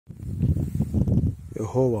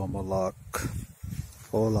Yehovah Malak,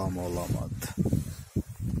 Olam Olamad.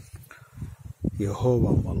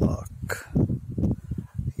 Yehovah Malak,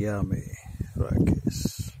 Yami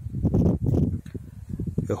Rakis.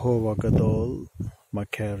 Yehovah Gadol,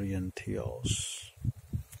 Makarian Theos.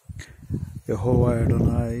 Yehovah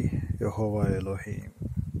Adonai, Yehovah Elohim.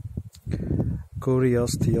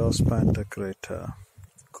 Kurios Theos Pantocrator,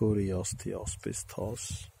 Kurios Theos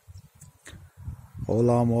Pistos.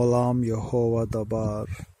 Olam Olam Yehovah Dabar,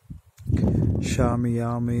 Shami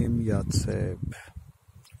Yamim Yatseb.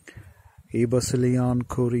 Basilion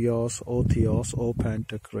Kurios O Theos O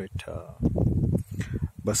Pantocrator.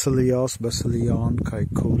 Basilios Basilion Kai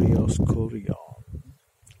Kurios Kurion.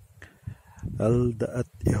 LJC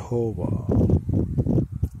Yehovah.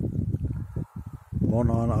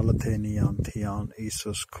 Monon Alathenian Theon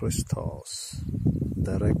Isus Christos.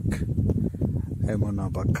 Derek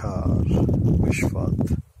Emuna Bakar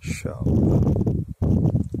Mishvat Shav.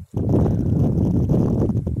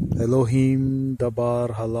 Elohim Dabar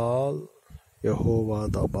Halal, Yehovah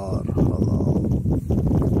Dabar Halal.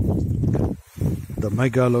 The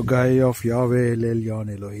Megalogai of Yahweh Elyon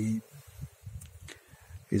Elohim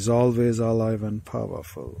is always alive and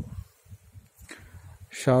powerful,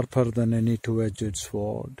 sharper than any two-edged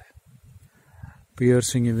sword,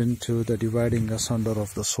 piercing even to the dividing asunder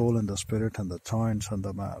of the soul and the spirit and the joints and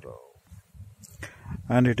the marrow.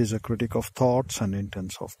 And it is a critic of thoughts and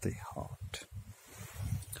intents of the heart.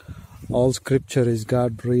 All scripture is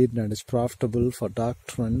God-breathed and is profitable for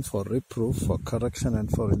doctrine, for reproof, for correction,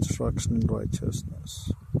 and for instruction in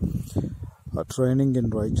righteousness, a training in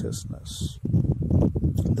righteousness,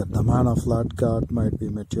 that the man of Lord God might be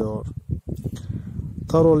mature,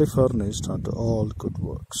 thoroughly furnished unto all good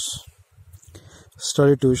works.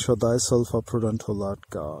 Study to show thyself approved unto Lord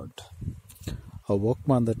God, a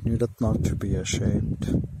workman that needeth not to be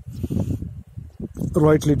ashamed,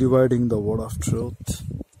 rightly dividing the word of truth,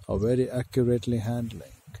 or very accurately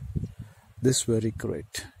handling this very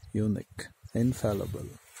great, unique, infallible,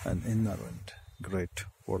 and inerrant great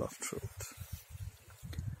word of truth.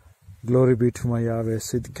 Glory be to my Yahweh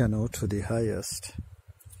Sidkenu to the highest,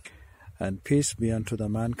 and peace be unto the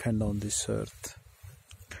mankind on this earth,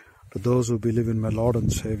 to those who believe in my Lord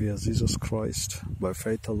and Savior Jesus Christ, by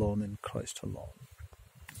faith alone in Christ alone,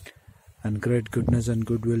 and great goodness and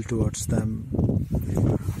goodwill towards them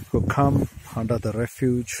who come under the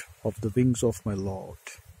refuge of the wings of my Lord,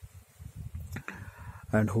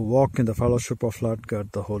 and who walk in the fellowship of Lord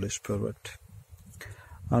God the Holy Spirit,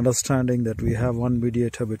 understanding that we have one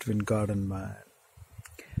mediator between God and man,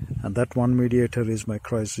 and that one mediator is my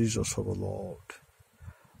Christ Jesus our Lord.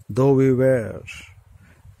 Though we were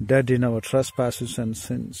dead in our trespasses and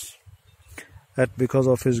sins, yet because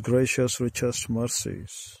of his gracious richest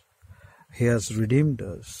mercies, he has redeemed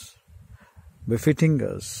us, befitting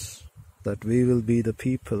us that we will be the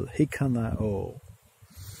people Hikanao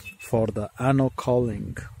for the anno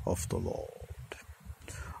calling of the Lord,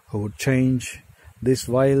 who would change this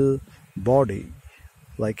vile body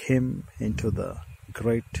like him into the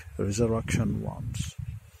great resurrection ones.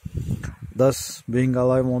 Thus, being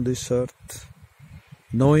alive on this earth,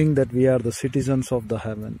 knowing that we are the citizens of the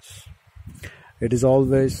heavens, it is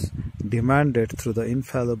always demanded through the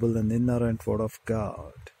infallible and inerrant word of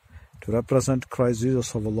God to represent Christ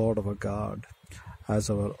Jesus our Lord our God as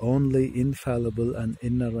our only infallible and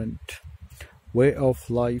inerrant way of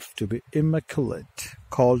life, to be immaculate,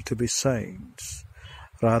 called to be saints,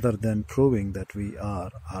 rather than proving that we are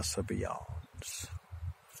Asabians.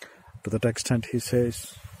 To that extent, he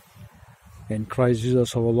says, in Christ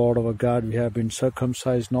Jesus our Lord our God, we have been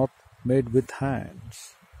circumcised, not made with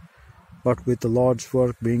hands, but with the Lord's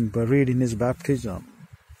work, being buried in his baptism.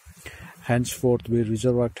 Henceforth we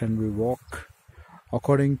resurrect and we walk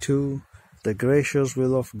according to the gracious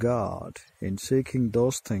will of God, in seeking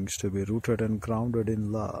those things to be rooted and grounded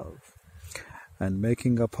in love, and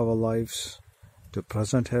making up our lives to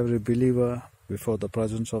present every believer before the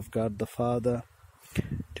presence of God the Father,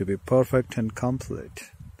 to be perfect and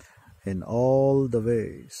complete in all the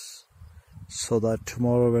ways, so that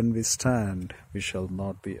tomorrow when we stand, we shall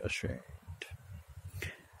not be ashamed.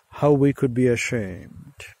 How we could be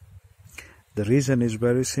ashamed? The reason is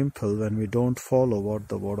very simple: when we don't follow what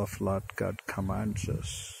the word of Lord God commands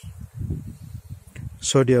us.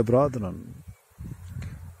 So, dear brethren,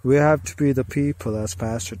 we have to be the people, as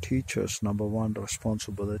pastor teaches, number one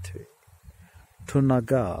responsibility, to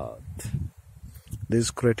nagad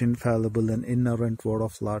this great infallible and inerrant word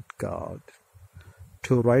of Lord God,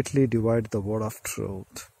 to rightly divide the word of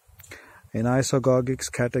truth. In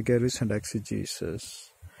isagogics, categories, and exegesis,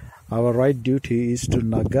 our right duty is to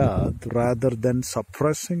nagad rather than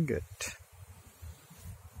suppressing it.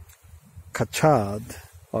 kachad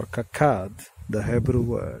or kakad, the Hebrew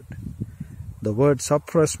word. The word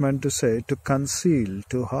suppress meant to say to conceal,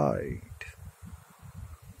 to hide.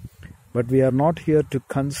 But we are not here to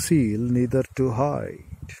conceal, neither to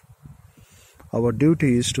hide. Our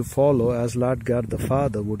duty is to follow as Lord God the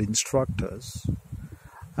Father would instruct us.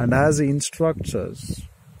 And as He instructs us,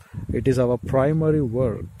 it is our primary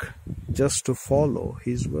work just to follow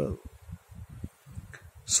His will.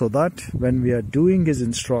 So that when we are doing His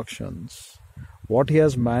instructions, what He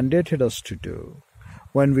has mandated us to do,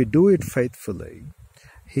 when we do it faithfully,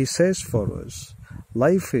 He says for us,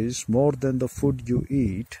 life is more than the food you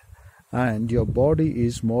eat, and your body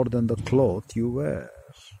is more than the cloth you wear.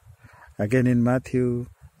 Again in Matthew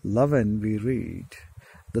 11 we read,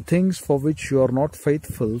 the things for which you are not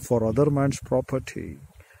faithful for other man's property,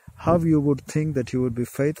 how you would think that you would be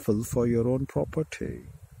faithful for your own property.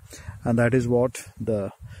 And that is what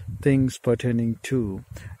the things pertaining to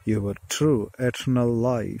your true eternal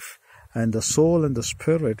life and the soul and the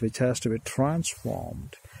spirit, which has to be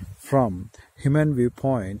transformed from human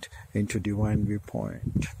viewpoint into divine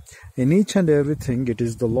viewpoint. In each and everything, it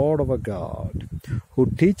is the Lord our God who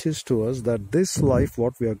teaches to us that this life,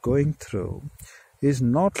 what we are going through, is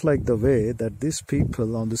not like the way that these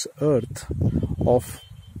people on this earth of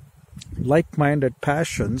like-minded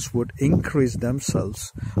passions would increase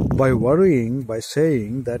themselves by worrying, by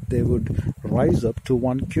saying that they would rise up to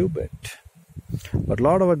 1 cubit. But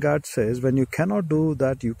Lord our God says, when you cannot do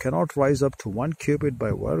that, you cannot rise up to 1 cubit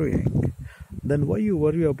by worrying, then why you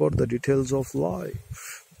worry about the details of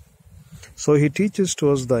life? So He teaches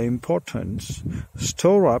to us the importance,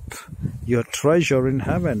 store up your treasure in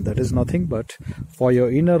heaven. That is nothing but for your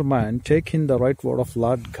inner man, take in the right word of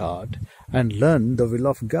Lord God and learn the will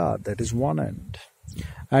of God. That is one end.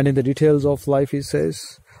 And in the details of life, He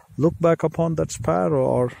says, look back upon that sparrow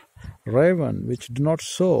or raven which do not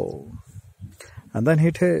sow. And then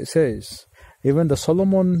He says, even the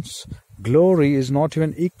Solomon's glory is not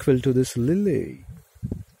even equal to this lily.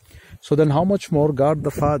 So then how much more God the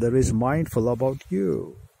Father is mindful about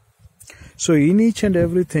you? So in each and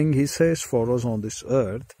everything He says for us on this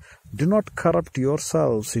earth, do not corrupt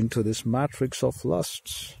yourselves into this matrix of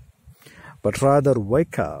lusts, but rather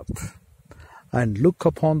wake up and look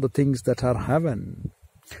upon the things that are heaven.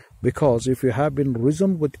 Because if you have been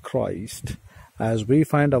risen with Christ, as we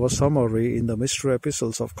find our summary in the mystery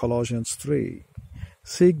epistles of Colossians 3,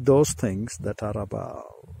 seek those things that are above.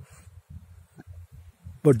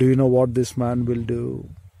 But do you know what this man will do?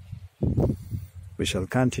 We shall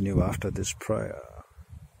continue after this prayer.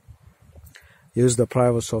 Use the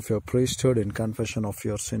prayers of your priesthood in confession of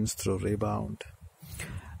your sins through rebound.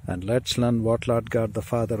 And let's learn what Lord God the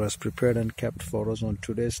Father has prepared and kept for us on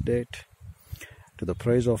today's date, to the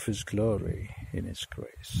praise of His glory in His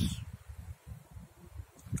grace.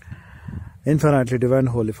 Infinitely divine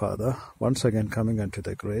Holy Father, once again coming unto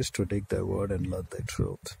Thy grace to dig Thy word and learn Thy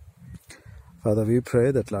truth. Father, we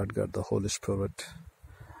pray that Lord God the Holy Spirit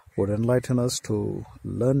would enlighten us to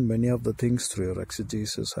learn many of the things through your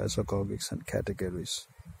exegesis, isagogics, and categories,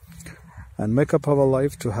 and make up our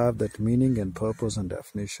life to have that meaning and purpose and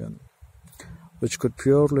definition, which could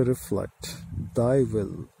purely reflect Thy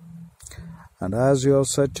will. And as you have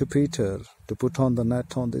said to Peter, to put on the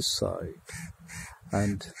net on this side,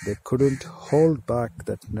 and they couldn't hold back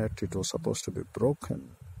that net, it was supposed to be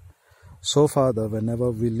broken. So, Father,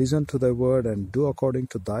 whenever we listen to Thy word and do according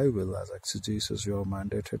to Thy will, as exegesis you have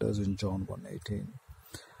mandated us in John 1:18,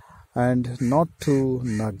 and not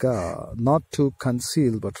to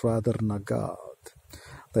conceal, but rather nagad,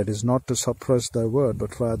 that is, not to suppress Thy word,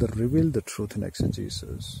 but rather reveal the truth in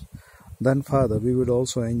exegesis, then, Father, we would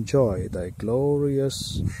also enjoy Thy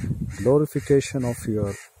glorious glorification of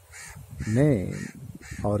your name,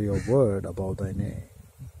 or your word about Thy name.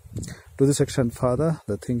 To this extent, Father,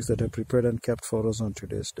 the things that are prepared and kept for us on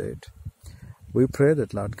today's date, we pray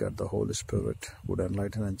that Lord God, the Holy Spirit, would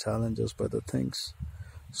enlighten and challenge us by the things,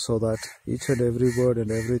 so that each and every word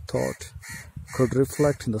and every thought could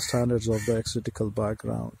reflect in the standards of the exegetical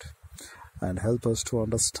background and help us to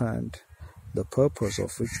understand the purpose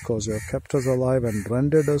of which cause you have kept us alive and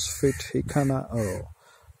rendered us fit hikanao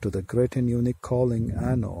to the great and unique calling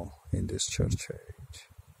ano in this church age.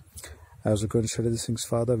 As we go to study these things,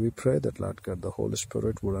 Father, we pray that Lord God, the Holy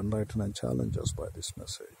Spirit, would enlighten and challenge us by this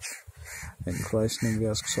message. In Christ's name we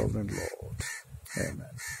ask, Sovereign Lord.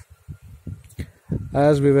 Amen.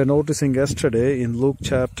 As we were noticing yesterday in Luke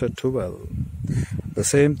chapter 12, the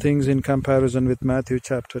same things in comparison with Matthew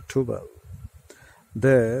chapter 12.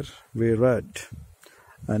 There we read,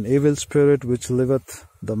 an evil spirit which liveth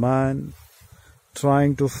the man,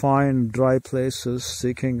 trying to find dry places,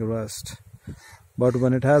 seeking rest, But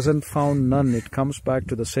when it hasn't found none, it comes back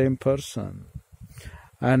to the same person.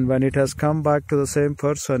 And when it has come back to the same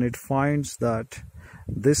person, it finds that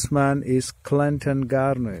this man is cleansed and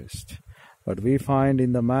garnished. But we find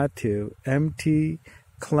in the Matthew, empty,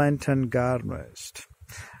 cleansed and garnished.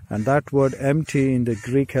 And that word empty in the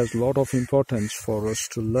Greek has a lot of importance for us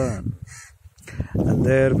to learn. And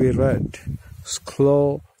there we read,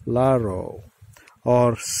 sklolaro,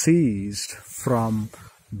 or ceased from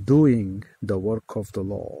doing the work of the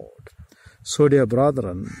Lord. So, dear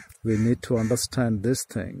brethren, we need to understand these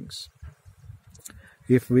things.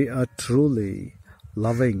 If we are truly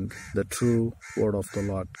loving the true word of the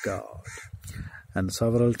Lord God. And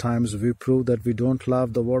several times we prove that we don't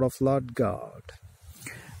love the word of Lord God.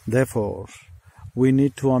 Therefore, we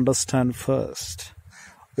need to understand first,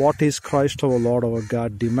 what is Christ our Lord our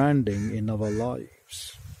God demanding in our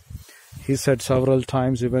lives? He said several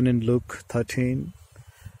times, even in Luke 13,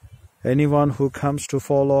 anyone who comes to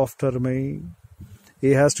follow after me,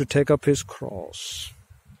 he has to take up his cross.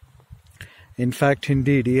 In fact,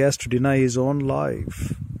 indeed, he has to deny his own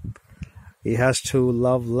life. He has to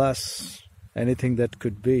love less, anything that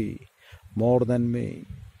could be, more than me.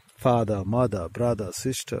 Father, mother, brother,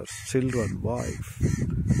 sister, children, wife.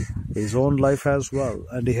 His own life as well.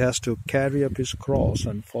 And he has to carry up his cross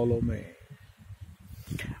and follow me.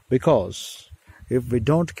 Because if we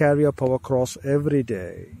don't carry up our cross every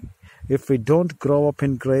day, if we don't grow up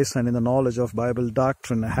in grace and in the knowledge of Bible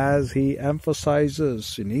doctrine, as he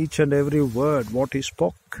emphasizes in each and every word what he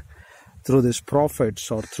spoke through these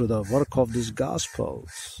prophets or through the work of these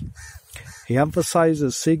Gospels, he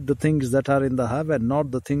emphasizes, seek the things that are in the heaven,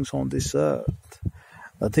 not the things on this earth.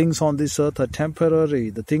 The things on this earth are temporary.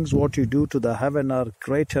 The things what you do to the heaven are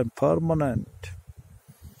great and permanent.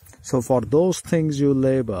 So for those things you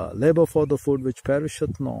labor for the food which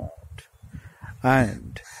perisheth not.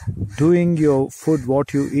 And doing your food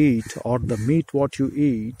what you eat, or the meat what you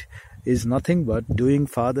eat, is nothing but doing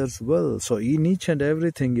Father's will. So in each and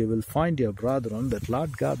everything you will find, dear brethren, that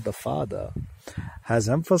Lord God the Father has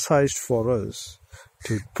emphasized for us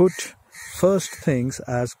to put first things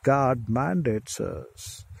as God mandates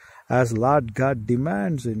us, as Lord God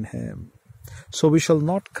demands in him. So we shall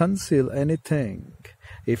not conceal anything.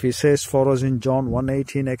 If he says for us in John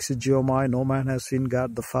 1:18, Exegeomai, no man has seen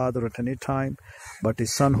God the Father at any time, but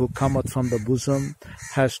his Son who cometh from the bosom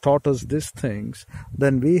has taught us these things,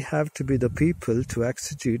 then we have to be the people to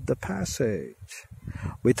exegete the passage.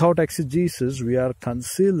 Without exegesis, we are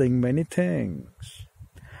concealing many things.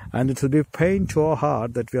 And it will be pain to our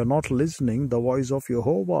heart that we are not listening the voice of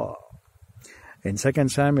Jehovah. In 2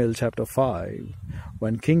 Samuel chapter 5,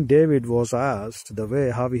 when King David was asked the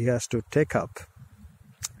way how he has to take up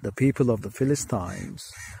the people of the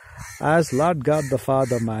Philistines, as Lord God the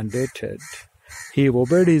Father mandated, he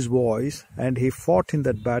obeyed his voice and he fought in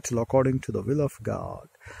that battle according to the will of God.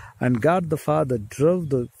 And God the Father drove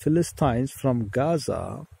the Philistines from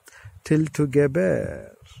Gaza till to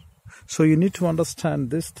Geber. So you need to understand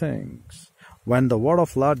these things. When the word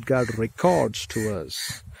of Lord God records to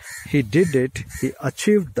us, he did it, he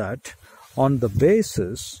achieved that on the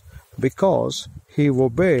basis because he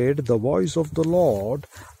obeyed the voice of the Lord,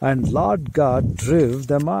 and Lord God drove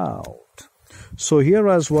them out. So here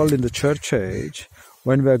as well in the church age,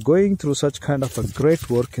 when we are going through such kind of a great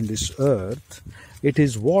work in this earth, it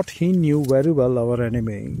is what he knew very well, our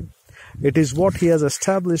enemy. It is what he has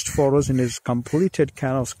established for us in his completed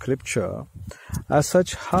canon of scripture. As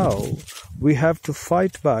such, how we have to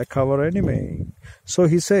fight back our enemy. So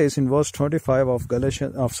he says in verse 25 of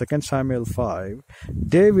 2 Samuel 5,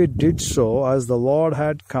 David did so as the Lord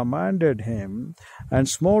had commanded him, and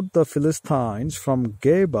smote the Philistines from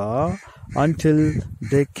Geba until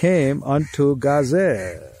they came unto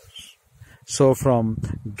Gazer. So from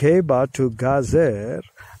Geba to Gazer,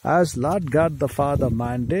 as Lord God the Father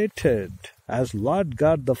mandated, as Lord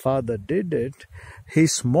God the Father did it, he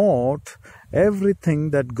smote everything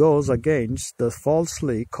that goes against the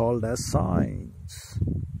falsely called as signs.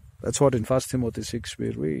 That's what in 1 Timothy 6 we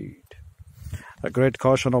read. A great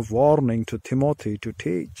caution of warning to Timothy to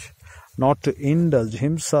teach, not to indulge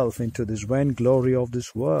himself into this vain glory of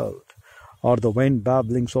this world, or the vain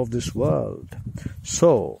babblings of this world.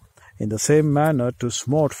 So, in the same manner to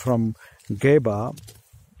smote from Geba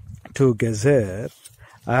to Gezer,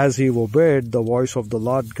 as he obeyed the voice of the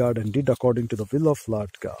Lord God and did according to the will of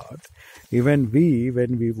Lord God, even we,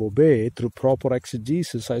 when we obey through proper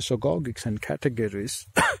exegesis, isagogics and categories,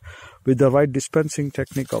 with the right dispensing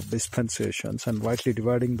technique of dispensations and rightly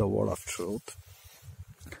dividing the word of truth,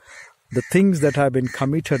 the things that have been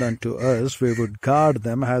committed unto us, we would guard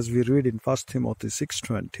them, as we read in 1 Timothy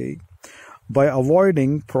 6:20, by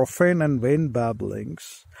avoiding profane and vain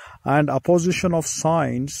babblings, and opposition of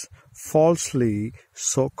signs falsely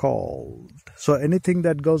so called. So anything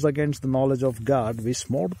that goes against the knowledge of God, we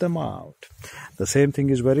smote them out. The same thing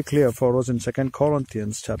is very clear for us in 2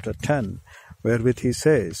 Corinthians chapter 10, wherewith he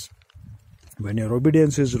says, when your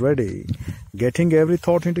obedience is ready, getting every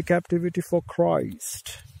thought into captivity for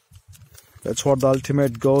Christ. That's what the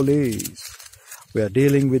ultimate goal is. We are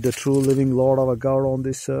dealing with the true living Lord our God on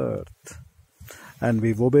this earth. And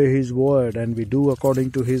we obey His word and we do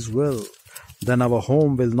according to His will. Then our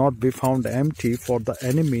home will not be found empty for the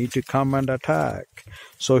enemy to come and attack.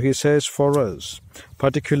 So he says for us,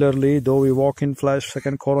 particularly though we walk in flesh,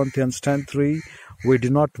 2 Corinthians 10:3, we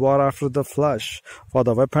do not war after the flesh, for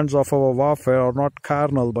the weapons of our warfare are not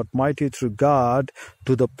carnal, but mighty through God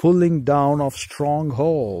to the pulling down of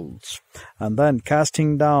strongholds, and then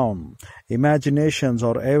casting down imaginations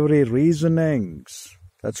or every reasonings.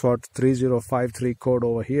 That's what 3053 code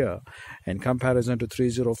over here, in comparison to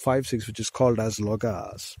 3056, which is called as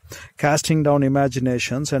Logos. Casting down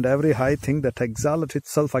imaginations and every high thing that exalteth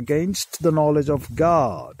itself against the knowledge of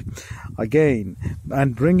God. Again,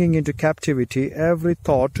 and bringing into captivity every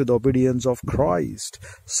thought to the obedience of Christ.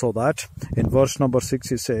 So that, in verse number 6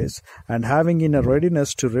 he says, and having in a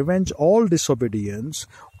readiness to revenge all disobedience,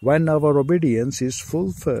 when our obedience is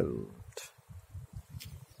fulfilled.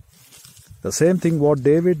 The same thing what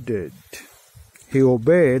David did. He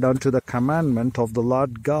obeyed unto the commandment of the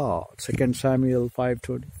Lord God. 2 Samuel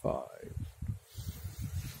 5:25.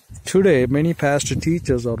 Today, many pastor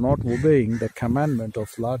teachers are not obeying the commandment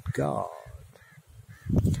of Lord God.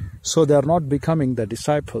 So they are not becoming the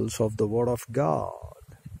disciples of the Word of God.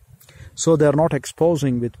 So they are not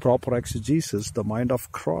exposing with proper exegesis the mind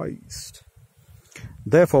of Christ.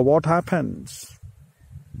 Therefore, what happens?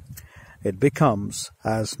 It becomes,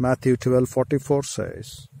 as Matthew 12:44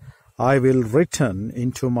 says, I will return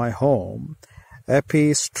into my home,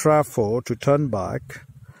 epistrapho, to turn back,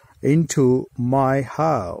 into my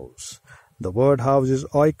house. The word house is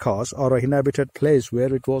oikos, or a inhabited place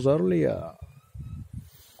where it was earlier.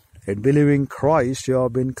 In believing Christ, you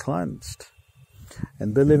have been cleansed.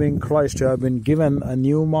 In believing Christ, you have been given a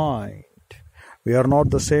new mind. We are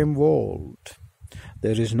not the same world.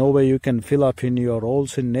 There is no way you can fill up in your old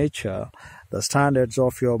sin nature the standards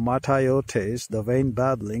of your mataiotes, the vain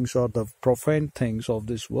babblings, or the profane things of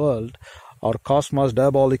this world, or cosmos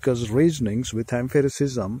diabolicus reasonings with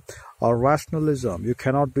empiricism or rationalism. You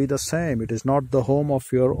cannot be the same. It is not the home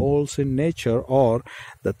of your old sin nature or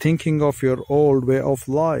the thinking of your old way of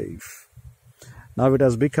life. Now it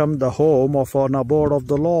has become the home of an abode of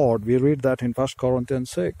the Lord. We read that in 1 Corinthians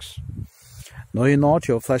 6. Know ye not,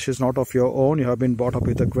 your flesh is not of your own, you have been bought up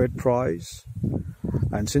with a great price.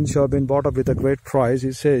 And since you have been bought up with a great price,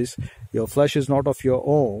 he says, your flesh is not of your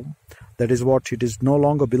own. That is what, it is no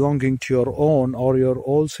longer belonging to your own or your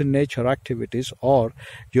old sin nature activities or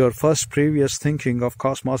your first previous thinking of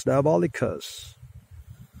cosmos diabolicus.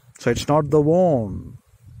 So it's not the own.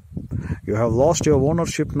 You have lost your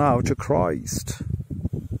ownership now to Christ.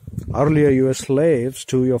 Earlier you were slaves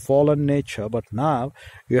to your fallen nature, but now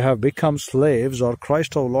you have become slaves, or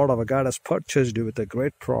Christ our Lord our God has purchased you with a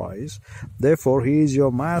great price. Therefore He is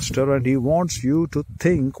your master and He wants you to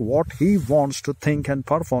think what He wants to think and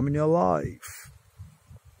perform in your life.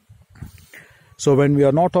 So when we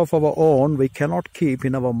are not of our own, we cannot keep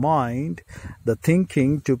in our mind the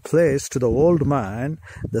thinking to place to the old man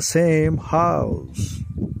the same house.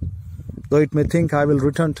 Though it may think, I will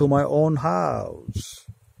return to my own house.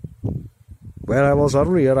 Where I was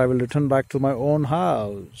earlier, I will return back to my own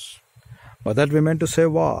house. But that we meant to say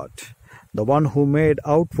what? The one who made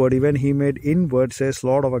outward, even He made inward, says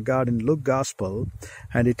Lord our God in Luke Gospel.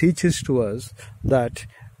 And He teaches to us that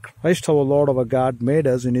Christ our Lord our God made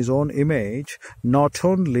us in His own image, not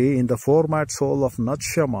only in the format soul of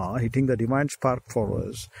Natshama, hitting the divine spark for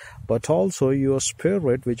us, but also your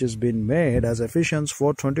spirit which has been made, as Ephesians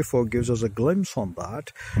 4:24 gives us a glimpse on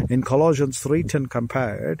that, in Colossians 3:10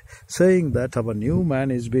 compared, saying that our new man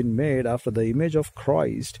is been made after the image of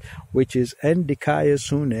Christ, which is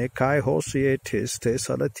endikaiasune kai hosietis te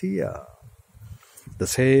salatia. The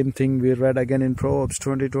same thing we read again in Proverbs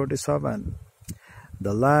 20:27.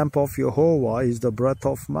 The lamp of Jehovah is the breath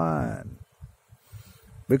of man.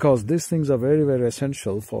 Because these things are very, very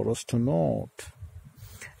essential for us to note.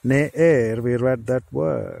 Ne'er, we read that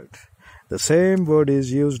word. The same word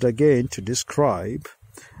is used again to describe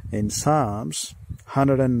in Psalms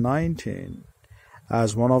 119.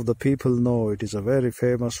 As one of the people know, it is a very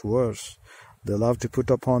famous verse. They love to put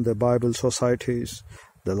upon their Bible societies.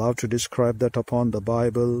 They love to describe that upon the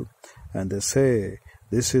Bible. And they say,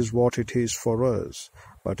 this is what it is for us.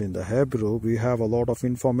 But in the Hebrew, we have a lot of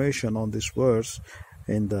information on this verse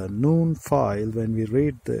in the noon file when we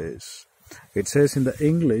read this. It says in the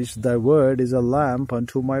English, "Thy word is a lamp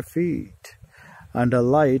unto my feet and a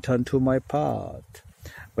light unto my path."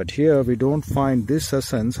 But here we don't find this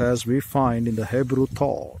essence as we find in the Hebrew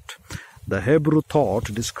thought. The Hebrew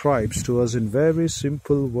thought describes to us in very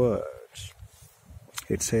simple words.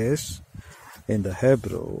 It says in the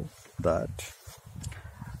Hebrew that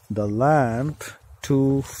the lamp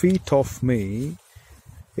to feet of me,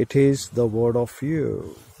 it is the word of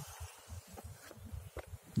you.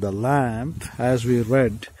 The lamp, as we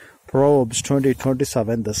read Proverbs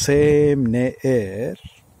 20:27, the same ne'er,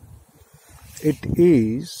 it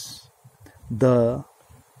is the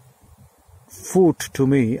foot to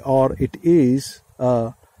me, or it is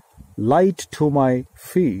a light to my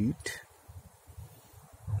feet,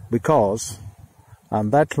 because,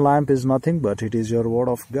 and that lamp is nothing but it is your word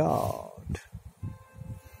of God.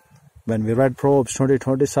 When we read Proverbs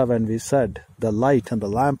 20:27, we said the light and the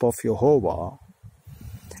lamp of Jehovah.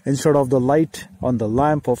 Instead of the light on the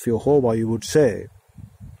lamp of Jehovah, you would say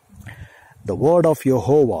the word of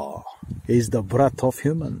Jehovah is the breath of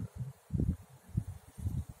human.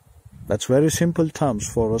 That's very simple terms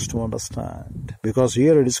for us to understand, because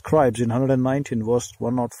here it describes in 119 verse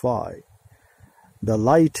 105, the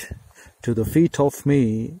light to the feet of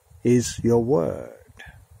me is your word.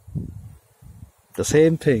 The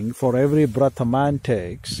same thing for every breath a man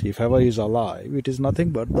takes, if ever he is alive, it is nothing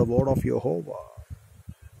but the word of Jehovah.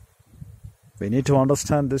 We need to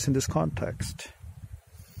understand this in this context.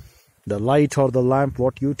 The light or the lamp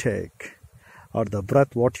what you take, or the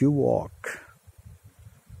breath what you walk,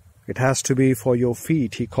 it has to be for your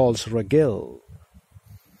feet, he calls regil.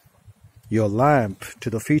 Your lamp to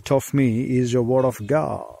the feet of me is your word of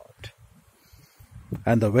God.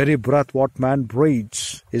 And the very breath what man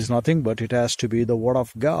breathes is nothing but it has to be the word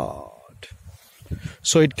of God.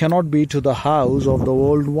 So it cannot be to the house of the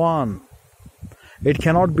old one. It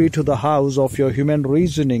cannot be to the house of your human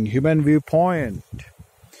reasoning, human viewpoint.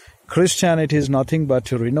 Christianity is nothing but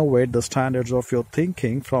to renovate the standards of your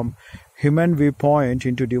thinking from human viewpoint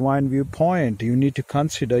into divine viewpoint. You need to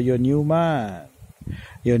consider your new man.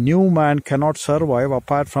 Your new man cannot survive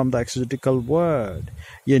apart from the exegetical word.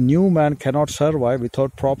 Your new man cannot survive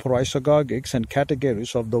without proper isagogics and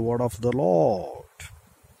categories of the word of the Lord.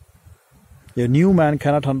 Your new man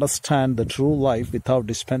cannot understand the true life without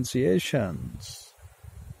dispensations.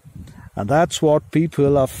 And that's what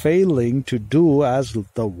people are failing to do, as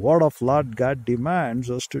the word of Lord God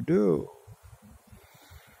demands us to do.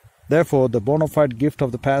 Therefore, the bona fide gift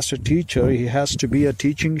of the pastor teacher, he has to be a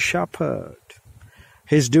teaching shepherd.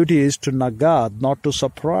 His duty is to nagad, not to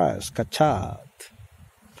suppress, kachat.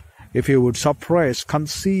 If you would suppress,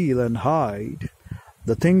 conceal and hide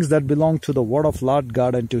the things that belong to the word of Lord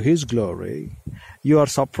God and to his glory, you are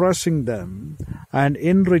suppressing them, and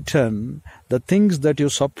in return, the things that you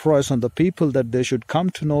suppress and the people that they should come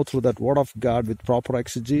to know through that word of God with proper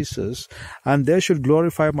exegesis, and they should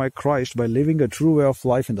glorify my Christ by living a true way of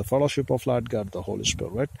life in the fellowship of Lord God, the Holy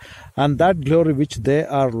Spirit, and that glory which they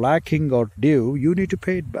are lacking or due, you need to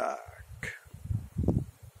pay it back.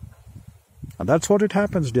 And that's what it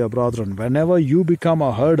happens, dear brethren, whenever you become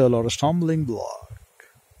a hurdle or a stumbling block.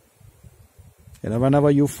 Whenever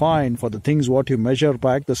you find for the things what you measure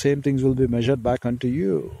back, the same things will be measured back unto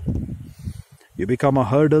you. You become a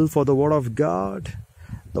hurdle for the word of God,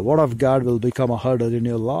 the word of God will become a hurdle in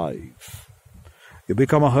your life. You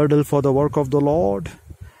become a hurdle for the work of the Lord,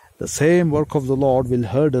 the same work of the Lord will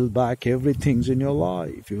hurdle back everything in your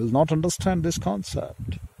life. You will not understand this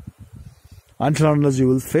concept until unless you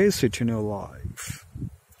will face it in your life.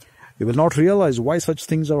 You will not realize why such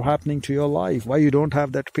things are happening to your life, why you don't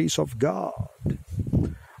have that peace of God.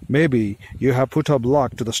 Maybe you have put a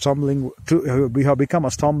block to the we have become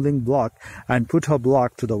a stumbling block and put a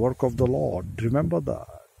block to the work of the Lord. Remember that.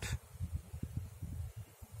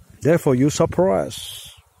 Therefore you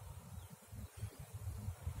suppress.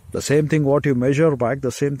 The same thing what you measure back,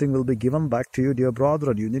 the same thing will be given back to you, dear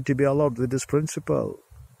brethren. You need to be allowed with this principle.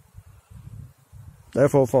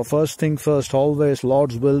 Therefore, for first thing first, always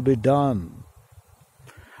Lord's will be done.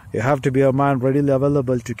 You have to be a man readily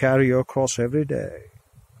available to carry your cross every day.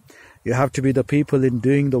 You have to be the people in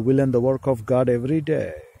doing the will and the work of God every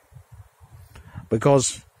day.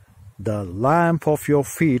 Because the lamp of your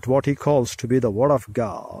feet, what he calls to be the word of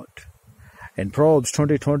God, in Proverbs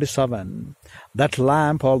 20:27, that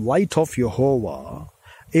lamp or light of Jehovah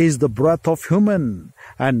is the breath of human.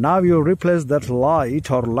 And now you replace that light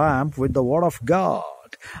or lamp with the word of God.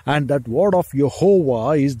 And that word of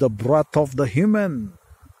Jehovah is the breath of the human.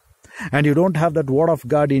 and you don't have that word of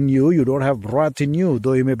God in you, you don't have breath in you,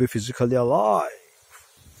 though you may be physically alive.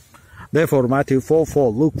 Therefore, Matthew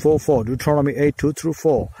 4:4, Luke 4:4, Deuteronomy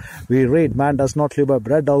 8:2-4, we read, man does not live by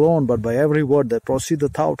bread alone, but by every word that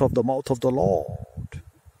proceedeth out of the mouth of the Lord.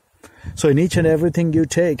 So in each and everything you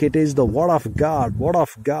take, it is the word of God, word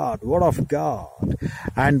of God, word of God.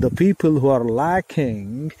 And the people who are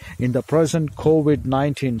lacking in the present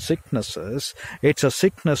COVID-19 sicknesses, it's a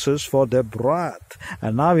sicknesses for their breath.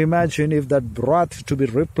 And now imagine if that breath to be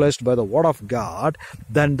replaced by the word of God,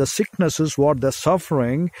 then the sicknesses what they're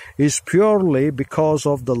suffering is purely because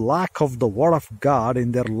of the lack of the word of God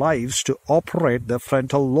in their lives to operate their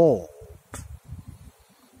frontal lobe.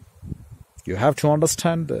 You have to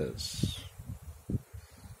understand this.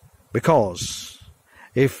 Because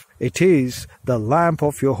if it is the lamp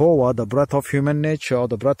of Jehovah, the breath of human nature, or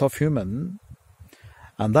the breath of human,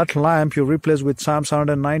 and that lamp you replace with Psalm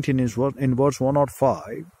 119 in verse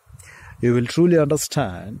 105, you will truly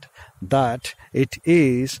understand that it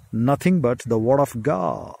is nothing but the word of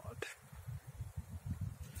God.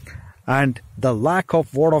 And the lack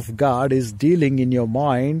of word of God is dealing in your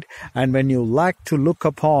mind, and when you lack to look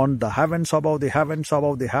upon the heavens above the heavens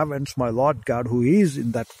above the heavens, my Lord God, who is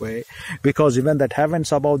in that way, because even that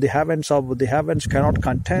heavens above the heavens cannot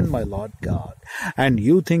contain my Lord God, and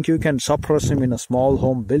you think you can suppress him in a small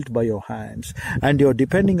home built by your hands, and you're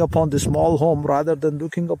depending upon the small home rather than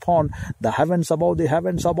looking upon the heavens above the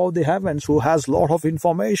heavens, who has lot of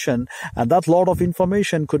information, and that lot of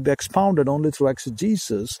information could be expounded only through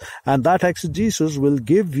exegesis, and that exegesis will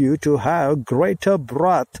give you to have greater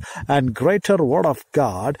breath and greater word of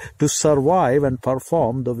God to survive and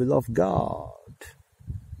perform the will of God.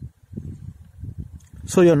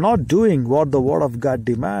 So you're not doing what the word of God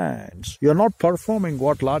demands. You're not performing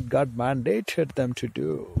what Lord God mandated them to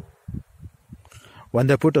do. When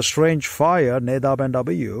they put a strange fire, Nadab and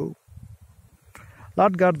Abihu,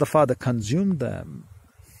 Lord God the Father consumed them.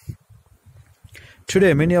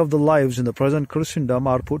 Today, many of the lives in the present Christendom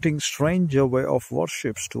are putting stranger way of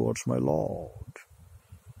worships towards my Lord.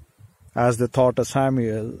 As they thought of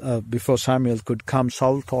Samuel, before Samuel could come,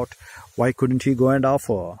 Saul thought, why couldn't he go and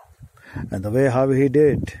offer? And the way how he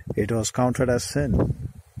did, it was counted as sin.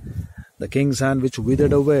 The king's hand which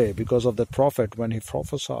withered away because of the prophet when he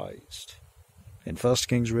prophesied. In 1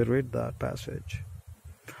 Kings we read that passage.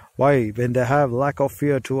 Why? When they have lack of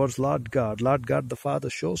fear towards Lord God the Father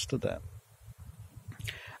shows to them.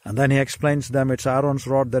 And then he explains them, it's Aaron's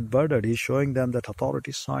rod that budded. He's showing them that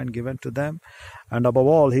authority sign given to them. And above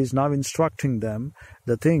all, he's now instructing them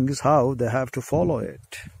the things how they have to follow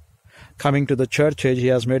it. Coming to the church age, he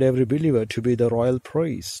has made every believer to be the royal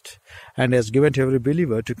priest, and has given to every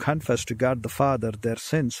believer to confess to God the Father their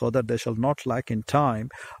sins, so that they shall not lack in time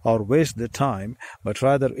or waste their time, but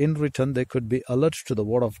rather in return they could be alert to the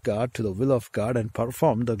word of God, to the will of God, and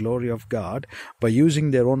perform the glory of God by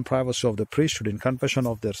using their own privacy of the priesthood in confession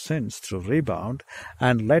of their sins through rebound,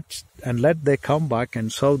 and let they come back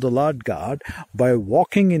and serve the Lord God by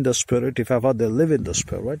walking in the Spirit, if ever they live in the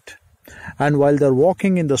Spirit. And while they're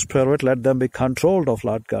walking in the Spirit, let them be controlled of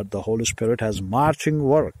Lord God. The Holy Spirit has marching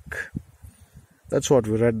work. That's what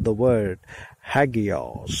we read the word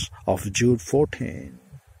Hagios of Jude 14.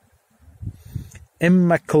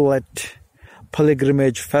 Immaculate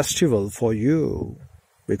pilgrimage festival for you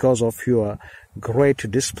because of your great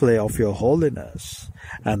display of your holiness.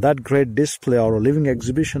 And that great display or a living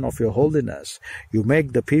exhibition of your holiness, you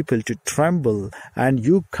make the people to tremble, and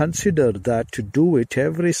you consider that to do it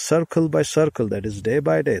every circle by circle, that is day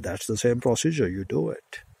by day. That's the same procedure, you do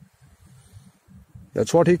it.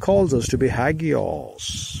 That's what he calls us, to be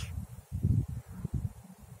hagios.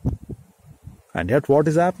 And yet what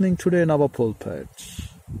is happening today in our pulpits?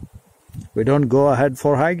 We don't go ahead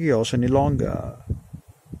for hagios any longer,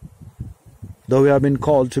 though we have been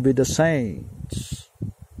called to be the saints.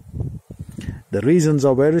 The reasons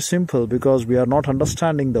are very simple, because we are not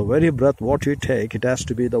understanding the very breath what you take, it has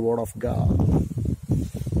to be the word of God.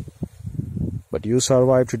 But you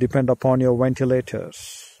survive to depend upon your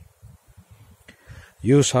ventilators.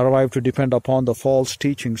 You survive to depend upon the false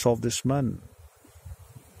teachings of this man.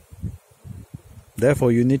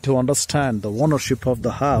 Therefore, you need to understand the ownership of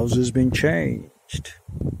the house is being changed.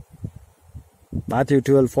 Matthew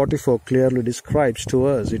 12:44 clearly describes to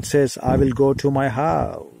us, it says, I will go to my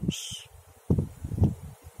house.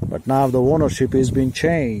 But now the ownership is being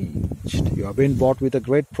changed. You have been bought with a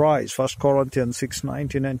great price, 1 Corinthians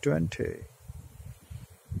 6:19 and 20.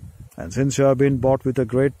 And since you have been bought with a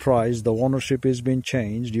great price, the ownership is being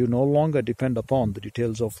changed. You no longer depend upon the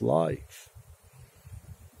details of life.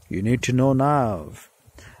 You need to know now,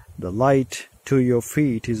 the light to your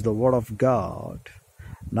feet is the word of God.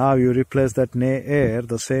 Now you replace that ne'er,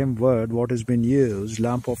 the same word what has been used.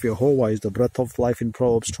 Lamp of Jehovah is the breath of life in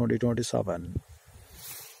Proverbs 20:27.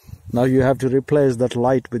 Now you have to replace that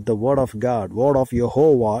light with the word of God. Word of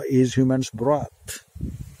Jehovah is human's breath.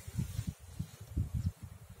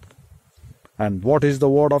 And what is the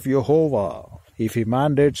word of Jehovah? If he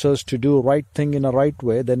mandates us to do right thing in a right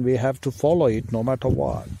way, then we have to follow it no matter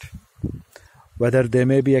what. Whether there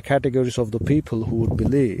may be a categories of the people who would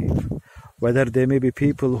believe, whether there may be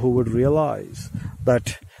people who would realize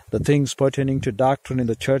that the things pertaining to doctrine in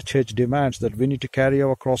the church age demands that we need to carry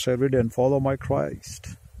our cross every day and follow my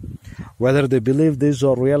Christ. Whether they believe this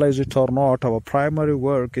or realize it or not, our primary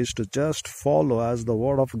work is to just follow as the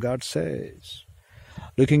word of God says.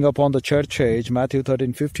 Looking upon the church age, Matthew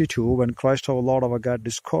 13:52, when Christ our Lord our God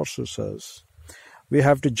discourses us, we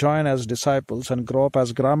have to join as disciples and grow up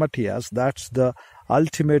as grammatias. That's the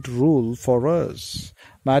ultimate rule for us.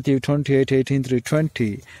 Matthew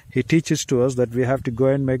 28:18-20, he teaches to us that we have to go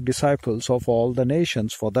and make disciples of all the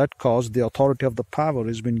nations. For that cause, the authority of the power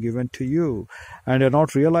has been given to you. And you're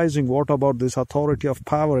not realizing what about this authority of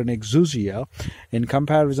power in exousia in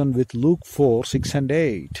comparison with Luke 4:6 and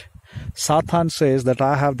 8. Satan says that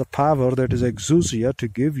I have the power that is exousia to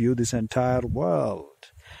give you this entire world.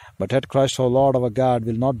 But yet Christ our Lord our God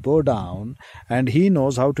will not bow down, and he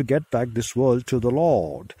knows how to get back this world to the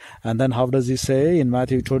Lord. And then how does he say? In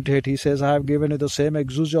Matthew 28, he says, I have given you the same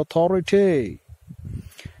exousia authority.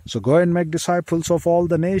 So go and make disciples of all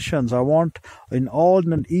the nations. I want in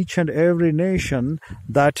all and each and every nation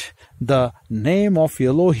that the name of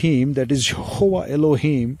Elohim, that is Jehovah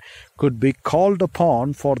Elohim, could be called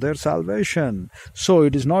upon for their salvation. So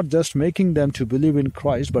it is not just making them to believe in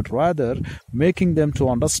Christ, but rather making them to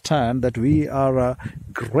understand that we are a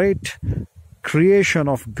great creation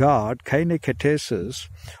of God, kainiketesis,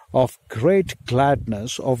 of great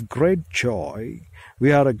gladness, of great joy.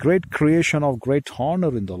 We are a great creation of great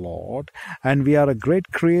honor in the Lord, and we are a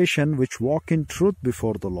great creation which walk in truth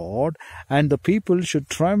before the Lord, and the people should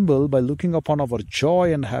tremble by looking upon our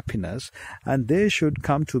joy and happiness, and they should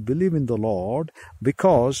come to believe in the Lord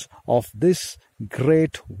because of this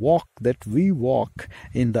great walk that we walk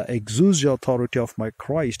in the exousia authority of my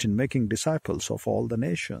Christ in making disciples of all the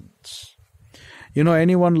nations. You know,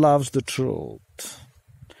 anyone loves the truth.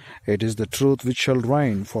 It is the truth which shall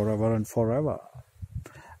reign forever and forever.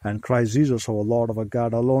 And Christ Jesus, our Lord, our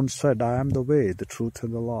God, alone said, I am the way, the truth,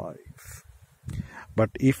 and the life. But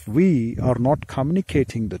if we are not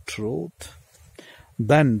communicating the truth,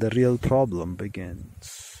 then the real problem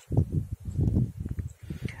begins.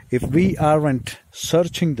 If we aren't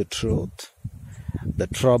searching the truth, the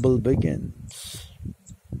trouble begins.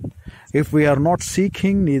 If we are not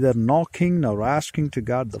seeking, neither knocking, nor asking to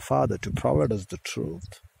God the Father to provide us the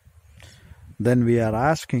truth, then we are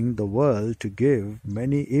asking the world to give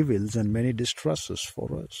many evils and many distresses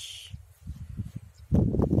for us.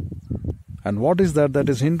 And what is that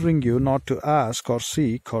is hindering you not to ask or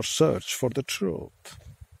seek or search for the truth?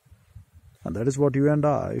 And that is what you and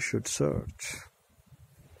I should search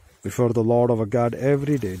before the Lord our God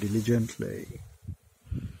every day diligently.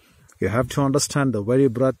 You have to understand the very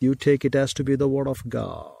breath you take, it has to be the word of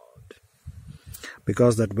God.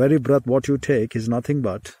 Because that very breath what you take is nothing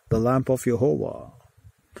but the lamp of Jehovah.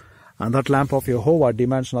 And that lamp of Jehovah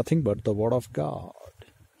demands nothing but the word of God.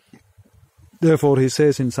 Therefore he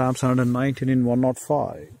says in Psalm 119 in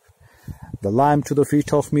 105, the lamp to the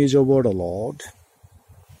feet of me is your word, O Lord.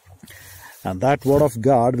 And that word of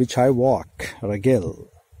God which I walk, regel.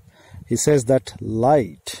 He says that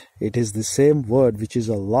light, it is the same word which is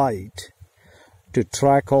a light to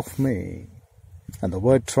track of me. And the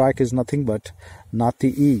word track is nothing but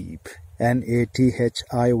Nathiib,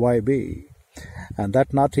 N-A-T-H-I-Y-B. And that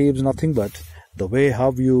Nathiib is nothing but the way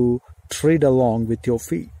how you tread along with your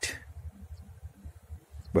feet.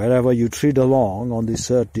 Wherever you tread along on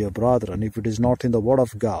this earth, dear brethren, if it is not in the word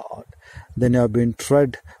of God, then you have been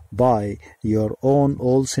tread by your own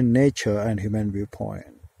old sin nature and human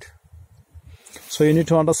viewpoint. So you need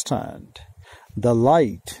to understand the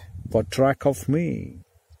light for track of me.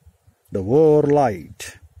 The word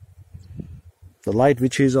light, the light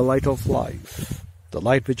which is a light of life, the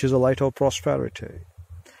light which is a light of prosperity,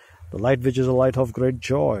 the light which is a light of great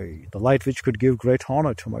joy, the light which could give great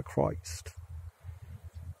honor to my Christ.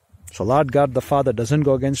 So Lord God the Father doesn't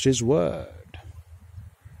go against his word.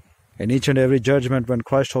 In each and every judgment when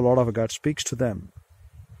Christ our Lord our God speaks to them,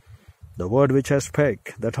 the word which I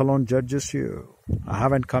spake, that alone judges you. I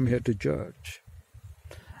haven't come here to judge.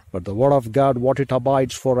 But the word of God, what it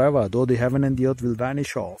abides forever, though the heaven and the earth will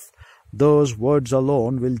vanish off, those words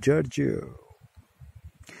alone will judge you.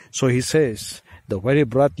 So he says, The very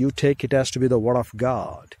breath you take, it has to be the word of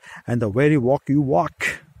God. And the very walk you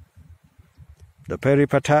walk, the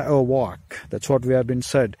peripateo walk, that's what we have been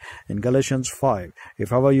said in Galatians 5.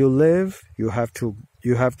 If ever you live, you have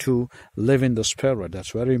to live in the Spirit.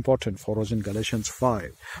 That's very important for us in Galatians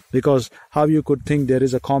 5. Because how you could think there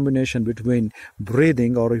is a combination between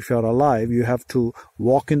breathing, or if you're alive, you have to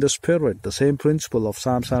walk in the Spirit. The same principle of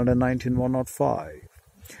Psalm 119, 105.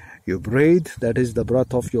 You breathe, that is the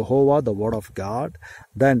breath of Jehovah, the word of God.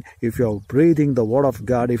 Then if you're breathing the word of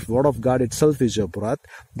God, if word of God itself is your breath,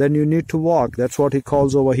 then you need to walk. That's what he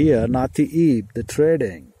calls over here, nati-ib, the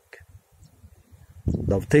treading.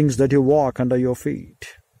 The things that you walk under your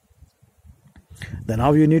feet. Then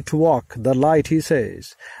how you need to walk? The light, he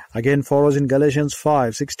says. Again for us in Galatians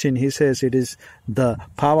 5:16, he says it is the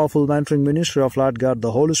powerful mentoring ministry of Lord God,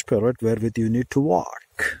 the Holy Spirit, wherewith you need to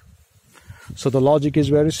walk. So the logic is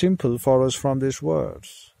very simple for us from these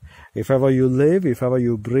words. If ever you live, if ever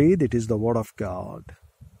you breathe, it is the word of God.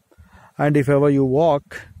 And if ever you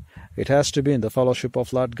walk, it has to be in the fellowship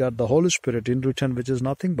of Lord God, the Holy Spirit, in return, which is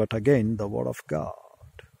nothing but again the word of God.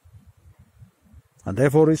 And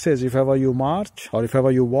therefore he says, if ever you march, or if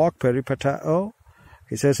ever you walk, peripateo,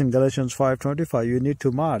 he says in Galatians 5:25, you need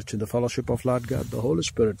to march in the fellowship of Lord God, the Holy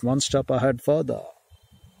Spirit, one step ahead further.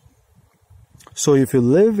 So if you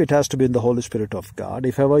live, it has to be in the Holy Spirit of God.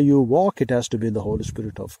 If ever you walk, it has to be in the Holy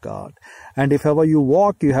Spirit of God. And if ever you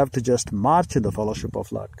walk, you have to just march in the fellowship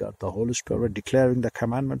of Lord God, the Holy Spirit, declaring the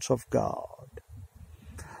commandments of God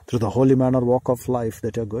through the holy manner walk of life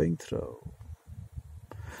that you're going through.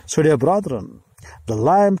 So dear brethren, the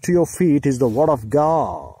lamp to your feet is the word of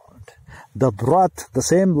God. The breath, the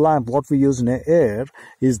same lamp what we use in air,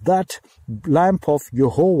 is that lamp of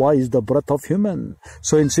Jehovah is the breath of human.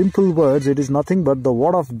 So in simple words, it is nothing but the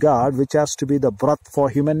word of God which has to be the breath for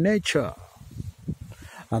human nature.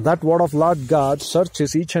 And that word of Lord God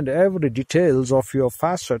searches each and every details of your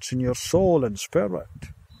facets in your soul and spirit.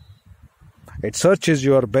 It searches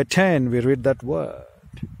your beten, we read that word.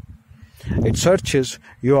 It searches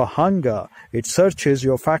your hunger. It searches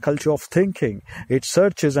your faculty of thinking. It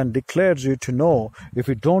searches and declares you to know. If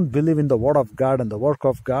you don't believe in the word of God and the work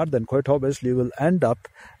of God, then quite obviously you will end up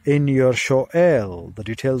in your Shoel, the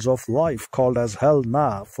details of life called as hell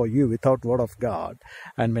now for you without word of God.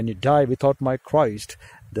 And when you die without my Christ,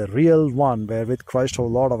 the real one wherewith Christ our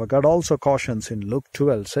Lord our God also cautions in Luke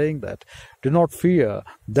 12, saying that, do not fear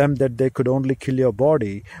them that they could only kill your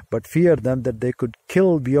body, but fear them that they could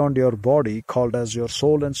kill beyond your body, called as your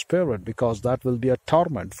soul and spirit, because that will be a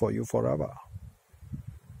torment for you forever.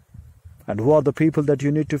 And who are the people that you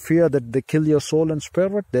need to fear that they kill your soul and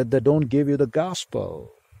spirit? That they don't give you the gospel.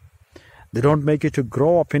 They don't make you to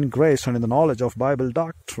grow up in grace and in the knowledge of Bible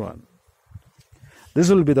doctrine. This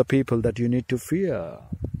will be the people that you need to fear.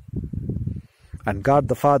 And God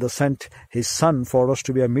the Father sent His Son for us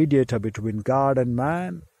to be a mediator between God and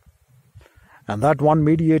man. And that one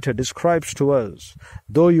mediator describes to us,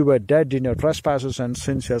 though you were dead in your trespasses and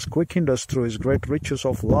sins, He has quickened us through His great riches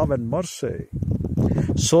of love and mercy,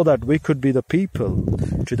 so that we could be the people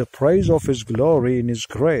to the praise of His glory in His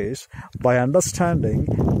grace, by understanding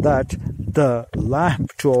that the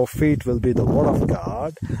lamp to our feet will be the Word of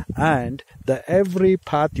God, and the every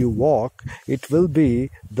path you walk, it will be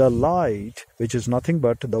the light, which is nothing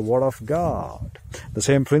but the Word of God. The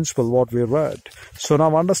same principle what we read. So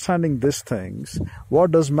now understanding these things,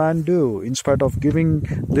 what does man do? In spite of giving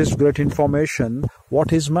this great information,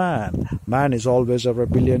 what is man? Man is always a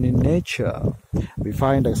rebellion in nature. We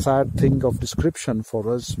find a sad thing of description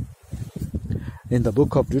for us in the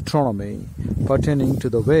book of Deuteronomy pertaining to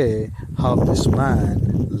the way how this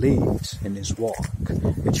man leads in his walk.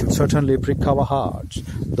 It should certainly prick our hearts.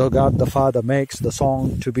 Though God the Father makes the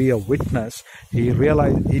song to be a witness, He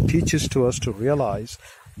teaches to us to realize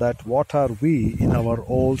that what are we in our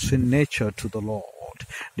old sin nature to the Lord.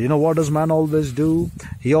 Do you know what does man always do?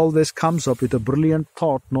 He always comes up with a brilliant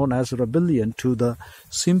thought known as rebellion to the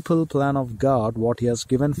simple plan of God, what He has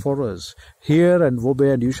given for us. Hear and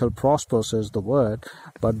obey and you shall prosper, says the word.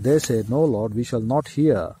 But they say, no Lord, we shall not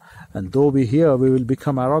hear. And though we hear, we will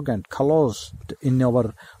become arrogant, callous in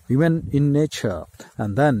our even in nature.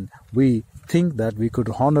 And then we think that we could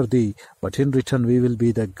honor Thee, but in return we will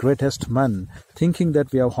be the greatest men, thinking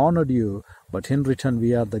that we have honored You, but in return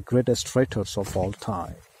we are the greatest traitors of all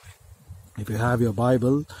time. If you have your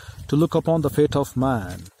Bible, to look upon the fate of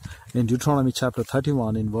man in Deuteronomy chapter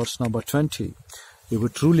 31 in verse number 20, you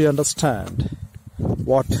would truly understand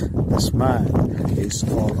what this man is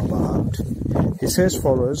all about. He says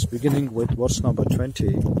for us, beginning with verse number 20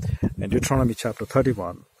 in Deuteronomy chapter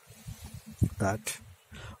 31, that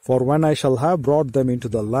For when I shall have brought them into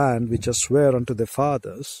the land which I sware unto their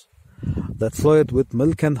fathers, that floweth with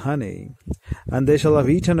milk and honey, and they shall have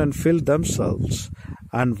eaten and filled themselves,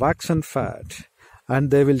 and waxen fat, and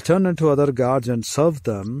they will turn unto other gods and serve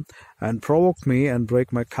them, and provoke me and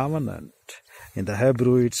break my covenant. In the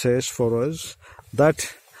Hebrew it says for us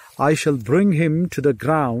that I shall bring him to the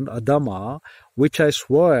ground, Adama, which I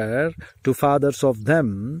swear to fathers of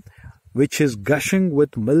them, which is gushing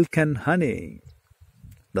with milk and honey.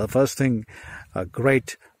 The first thing, a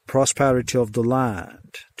great prosperity of the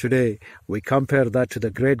land. Today, we compare that to the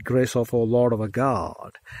great grace of our Lord our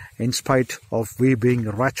God. In spite of we being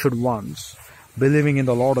wretched ones, believing in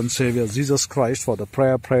the Lord and Savior Jesus Christ for the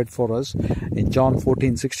prayer prayed for us in John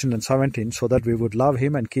 14, 16 and 17, so that we would love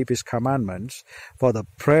Him and keep His commandments, for the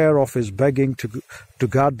prayer of His begging to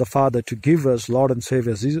God the Father to give us Lord and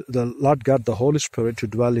Savior, the Lord God the Holy Spirit to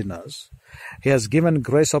dwell in us. He has given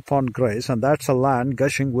grace upon grace, and that's a land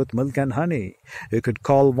gushing with milk and honey. You could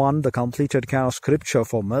call one the completed kind of scripture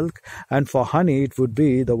for milk, and for honey it would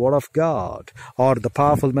be the Word of God, or the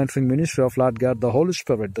powerful mentoring ministry of Lord God the Holy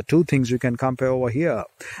Spirit. The two things you can compare over here.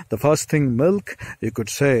 The first thing, milk, you could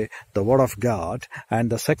say the Word of God, and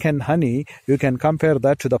the second, honey, you can compare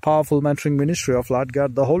that to the powerful mentoring ministry of Lord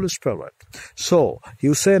God the Holy Spirit. So,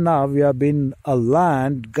 you say now we have been a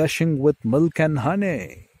land gushing with milk and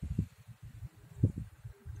honey.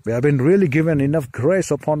 We have been really given enough grace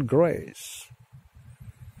upon grace.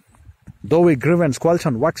 Though we grieve and squelch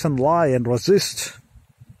and wax and lie and resist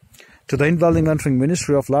to the indwelling mentoring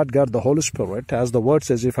ministry of Lord God the Holy Spirit, as the word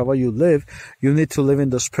says, if ever you live, you need to live in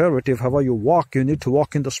the Spirit. If ever you walk, you need to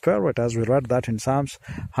walk in the Spirit, as we read that in Psalms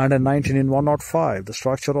 119 in 105, the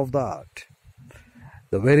structure of that.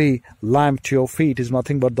 The very lamp to your feet is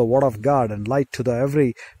nothing but the Word of God, and light to the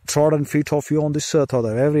every trodden feet of you on this earth, or the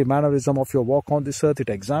every mannerism of your walk on this earth. It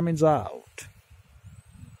examines out.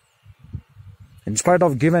 In spite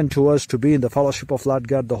of given to us to be in the fellowship of Lord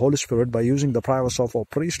God the Holy Spirit by using the prayers of our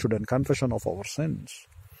priesthood and confession of our sins,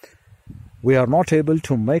 we are not able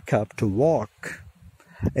to make up to walk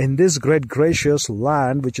in this great gracious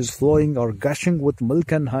land which is flowing or gushing with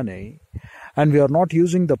milk and honey. And we are not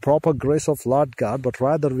using the proper grace of Lord God, but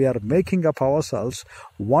rather we are making up ourselves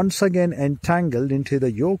once again entangled into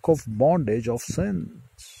the yoke of bondage of sins.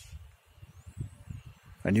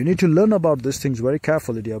 And you need to learn about these things very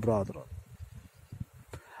carefully, dear brethren.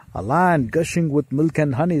 A land gushing with milk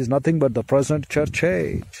and honey is nothing but the present church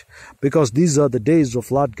age, because these are the days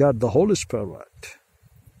of Lord God the Holy Spirit.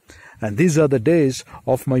 And these are the days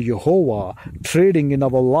of my Jehovah trading in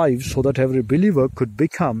our lives, so that every believer could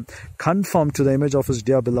become conformed to the image of His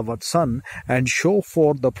dear beloved Son and show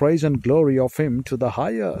forth the praise and glory of Him to the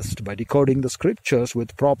highest by decoding the scriptures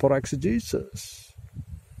with proper exegesis.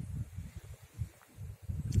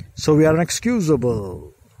 So we are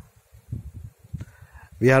inexcusable.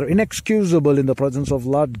 We are inexcusable in the presence of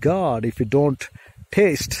Lord God if we don't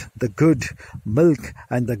taste the good milk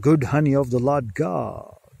and the good honey of the Lord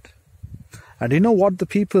God. And you know what the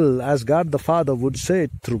people, as God the Father would say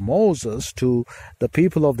through Moses to the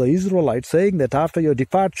people of the Israelites, saying that after your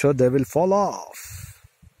departure they will fall off.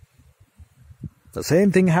 The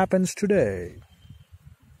same thing happens today.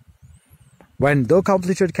 When the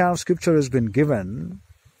completed kind of scripture has been given,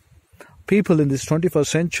 people in this 21st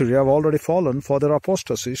century have already fallen for their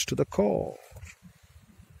apostasies to the core.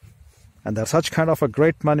 And there are such kind of a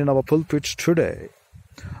great man in our pulpits today,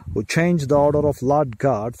 who change the order of Lord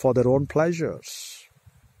God for their own pleasures.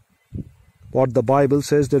 What the Bible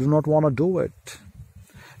says, they do not want to do it.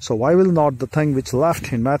 So why will not the thing which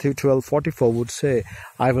left in Matthew 12:44 would say,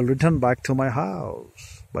 I will return back to my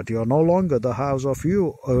house. But you are no longer the house of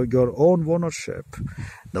your own ownership.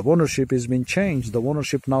 The ownership has been changed. The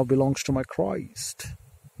ownership now belongs to my Christ.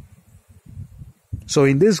 So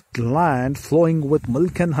in this land flowing with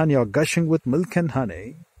milk and honey, or gushing with milk and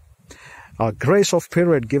honey, a grace of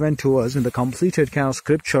period given to us in the completed kind of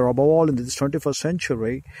scripture, above all in this 21st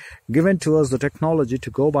century, given to us the technology to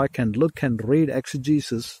go back and look and read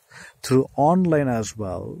exegesis through online as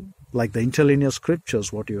well, like the interlinear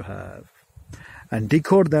scriptures what you have, and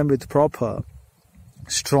decode them with proper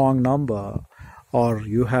strong number, or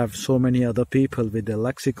you have so many other people with their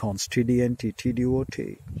lexicons, TDNT,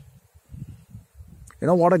 TDOT. You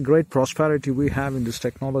know what a great prosperity we have in this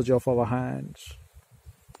technology of our hands.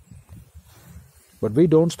 But we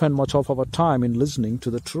don't spend much of our time in listening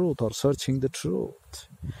to the truth or searching the truth.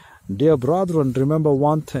 Dear brethren, remember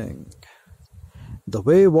one thing. The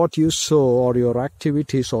way what you sow, or your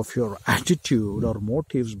activities of your attitude or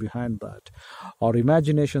motives behind that, or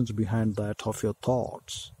imaginations behind that of your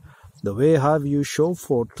thoughts, the way how you show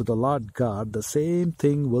forth to the Lord God, the same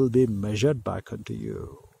thing will be measured back unto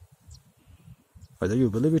you. whether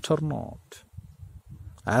you believe it or not.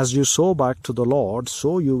 As you sow back to the Lord,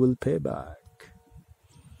 so you will pay back.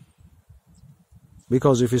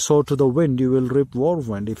 Because if you sow to the wind, you will reap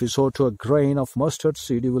whirlwind. If you sow to a grain of mustard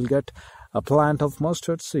seed, you will get a plant of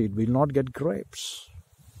mustard seed. You will not get grapes.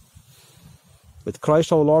 With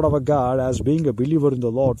Christ our Lord our God as being a believer in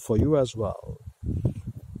the Lord for you as well,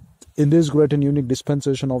 in this great and unique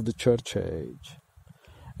dispensation of the church age,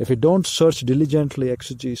 if you don't search diligently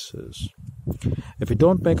exegesis, if you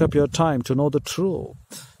don't make up your time to know the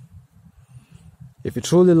truth, if you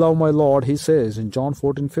truly love my Lord, he says in John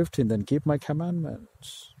 14:15, then keep my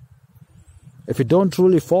commandments. If you don't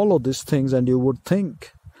truly follow these things and you would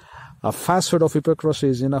think a facet of hypocrisy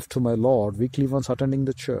is enough to my Lord, weekly once attending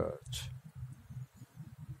the church,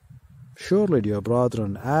 surely, dear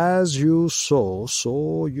brethren, as you sow,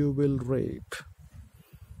 so you will reap.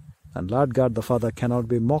 And Lord God the Father cannot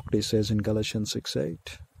be mocked, he says in Galatians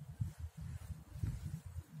 6:8.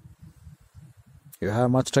 You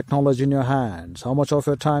have much technology in your hands. How much of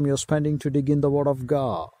your time you're spending to dig in the Word of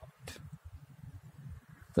God?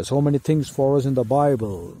 There's so many things for us in the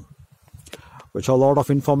Bible, which are a lot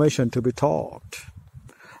of information to be taught.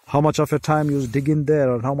 How much of your time you dig in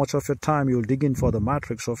there, and how much of your time you'll dig in for the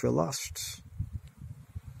matrix of your lusts?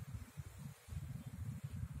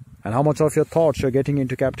 And how much of your thoughts you're getting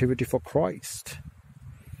into captivity for Christ?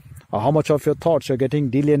 Or how much of your thoughts are getting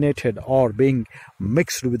delineated or being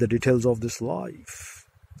mixed with the details of this life,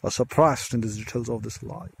 or suppressed in the details of this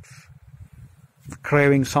life,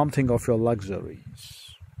 craving something of your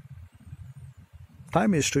luxuries.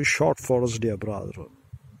 Time is too short for us, dear brethren.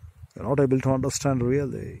 You're not able to understand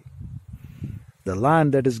really. The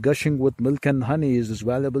land that is gushing with milk and honey is this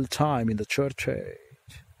valuable time in the church age.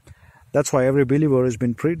 That's why every believer has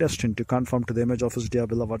been predestined to conform to the image of his dear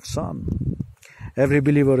beloved Son. Every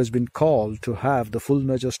believer has been called to have the full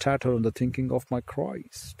measure stature and the thinking of my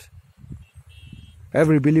Christ.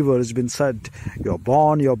 Every believer has been said, you're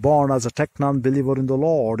born as a technon believer in the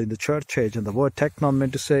Lord in the church age. And the word technon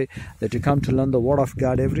meant to say that you come to learn the Word of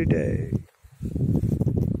God every day.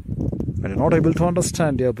 And you're not able to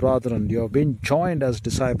understand, dear brethren, you're being joined as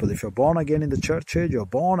disciple. If you're born again in the church age, you're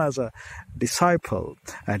born as a disciple.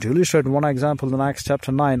 And to illustrate one example in Acts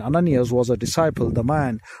chapter 9, Ananias was a disciple, the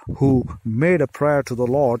man who made a prayer to the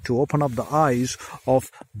Lord to open up the eyes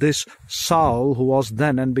of this Saul, who was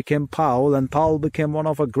then and became Paul, and Paul became one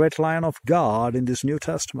of a great lion of God in this New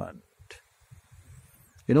Testament.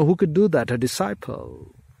 You know who could do that? A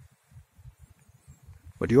disciple.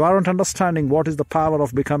 But you aren't understanding what is the power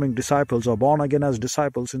of becoming disciples or born again as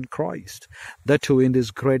disciples in Christ. That too in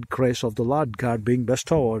this great grace of the Lord God being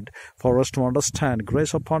bestowed for us to understand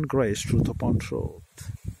grace upon grace, truth upon truth.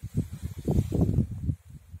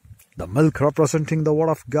 The milk representing the Word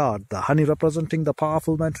of God, the honey representing the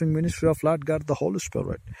powerful mentoring ministry of Lord God, the Holy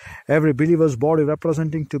Spirit. Every believer's body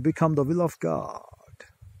representing to become the will of God.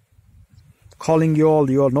 Calling you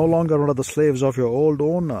all, you are no longer under the slaves of your old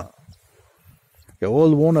owner. Your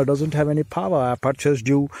old owner doesn't have any power. I purchased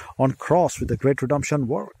you on cross with a great redemption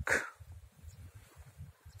work.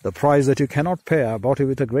 The price that you cannot pay, I bought you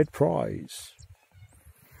with a great price.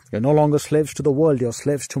 You're no longer slaves to the world, you're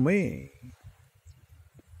slaves to me.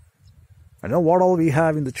 I know what all we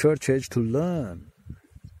have in the church age to learn.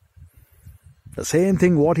 The same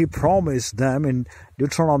thing what he promised them in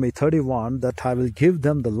Deuteronomy 31, that I will give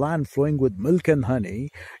them the land flowing with milk and honey.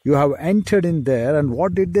 You have entered in there, and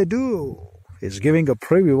what did they do? Is giving a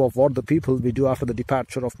preview of what the people will do after the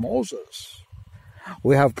departure of Moses.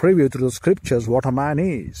 We have preview through the scriptures what a man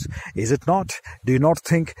is. Is it not? Do you not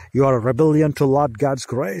think you are a rebellion to Lord God's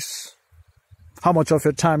grace? How much of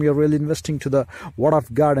your time you're really investing to the Word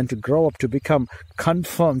of God and to grow up to become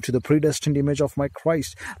conformed to the predestined image of my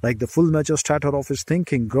Christ, like the full measure stature of his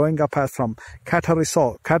thinking, growing up as from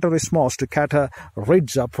katarismos to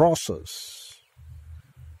kataridza process.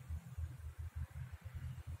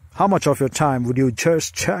 How much of your time would you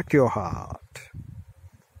just check your heart?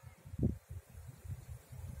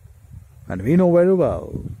 And we know very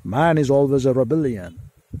well, man is always a rebellion.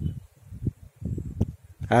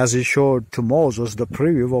 As he showed to Moses the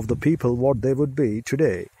preview of the people, what they would be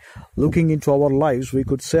today. Looking into our lives, we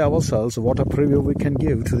could say ourselves what a preview we can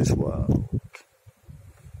give to this world.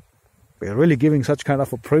 We are really giving such kind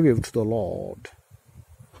of a preview to the Lord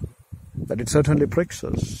that it certainly pricks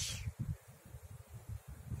us.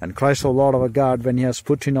 And Christ our Lord our God, when he has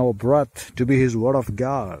put in our breath to be his Word of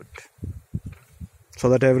God, so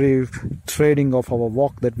that every trading of our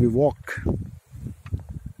walk that we walk,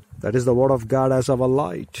 that is the Word of God as our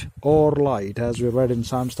light, or light, as we read in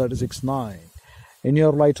Psalms 36:9. In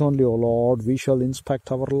your light only, O Lord, we shall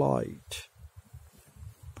inspect our light.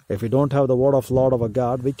 If we don't have the word of Lord our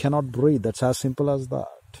God, we cannot breathe. That's as simple as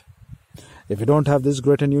that. If we don't have this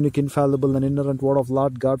great and unique, infallible and inerrant word of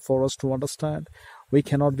Lord God for us to understand, we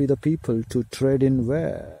cannot be the people to trade in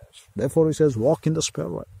where. Therefore he says, walk in the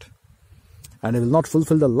Spirit, and he will not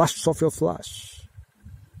fulfill the lusts of your flesh.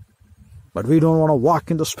 But we don't want to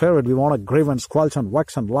walk in the Spirit. We want to grieve and squelch and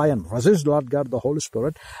wax and lie and resist Lord God, the Holy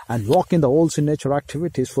Spirit, and walk in the old sin nature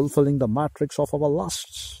activities, fulfilling the matrix of our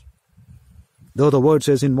lusts. Though the word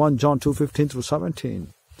says in 1 John 2:15 through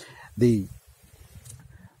 17, the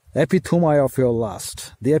epitome of your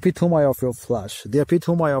lust, the epitome of your flesh, the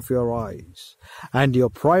epitome of your eyes, and your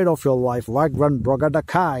pride of your life, vagrant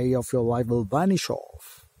brogadakai of your life will vanish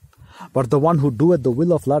off. But the one who doeth the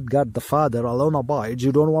will of Lord God the Father alone abides.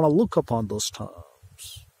 You don't want to look upon those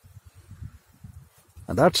terms.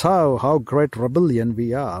 And that's how great rebellion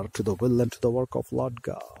we are to the will and to the work of Lord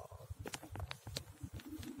God.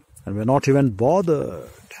 And we're not even bothered.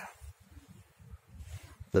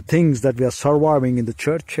 The things that we are surviving in the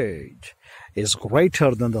church age is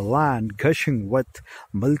greater than the land gushing with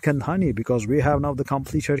milk and honey, because we have now the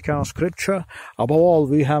completed canon of Scripture. Above all,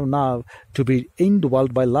 we have now to be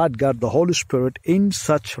indwelt by Lord God, the Holy Spirit, in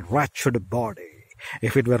such wretched body.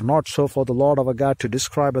 If it were not so for the Lord our God to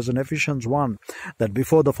describe as in Ephesians 1, that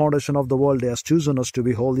before the foundation of the world he has chosen us to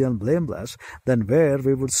be holy and blameless, then where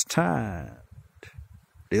we would stand?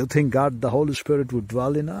 Do you think God, the Holy Spirit, would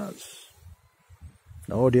dwell in us?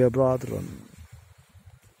 No, dear brethren.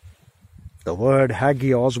 The word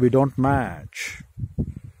hagios we don't match.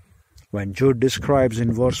 When Jude describes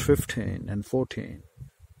in verse 15 and 14,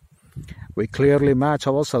 we clearly match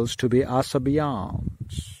ourselves to be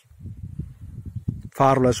asabians.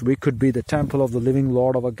 Far less we could be the temple of the living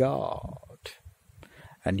Lord our God.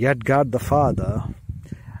 And yet God the Father,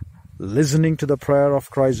 listening to the prayer of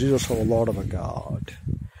Christ Jesus our Lord our God,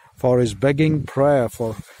 for his begging prayer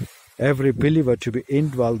for every believer to be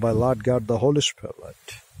indwelt by Lord God the Holy Spirit,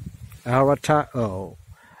 aratao,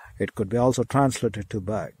 it could be also translated to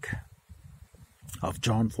beg, of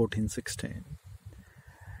John 14:16.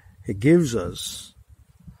 He gives us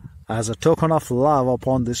as a token of love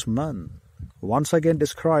upon this man, once again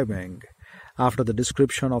describing after the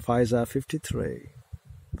description of Isaiah 53,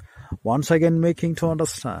 once again making to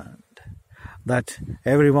understand that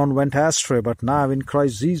everyone went astray, but now in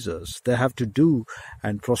Christ Jesus they have to do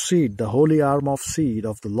and proceed the holy arm of seed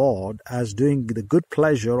of the Lord as doing the good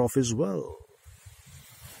pleasure of his will.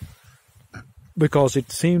 Because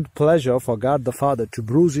it seemed pleasure for God the Father to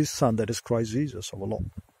bruise his Son, that is Christ Jesus our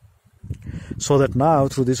Lord. So that now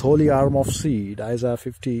through this holy arm of seed, Isaiah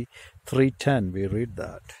 53:10, we read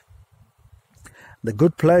that the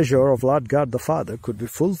good pleasure of Lord God the Father could be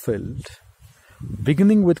fulfilled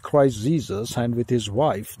beginning with Christ Jesus and with his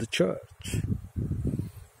wife, the church.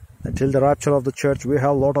 Until the rapture of the church, we have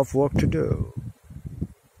a lot of work to do.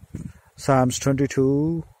 Psalms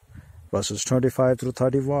 22, verses 25 through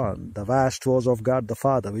 31, the vast woes of God the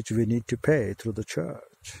Father, which we need to pay through the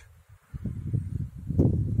church.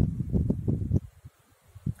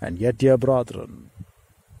 And yet, dear brethren,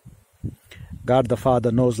 God the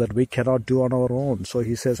Father knows that we cannot do on our own. So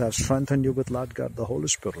he says, I've strengthened you with Lord God the Holy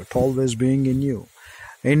Spirit, always being in you,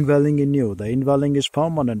 indwelling in you. The indwelling is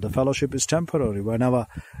permanent. The fellowship is temporary. Whenever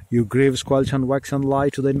you grieve, squelch, and wax and lie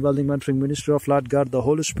to the indwelling mentoring ministry of Lord God the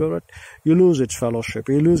Holy Spirit, you lose its fellowship.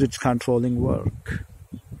 You lose its controlling work.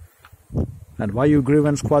 And why you grieve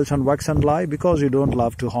and squelch and wax and lie? Because you don't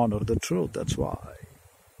love to honor the truth. That's why.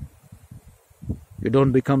 You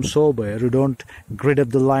don't become sober. You don't gird up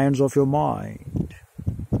the lions of your mind.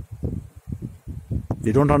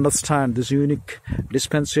 You don't understand this unique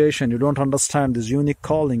dispensation. You don't understand this unique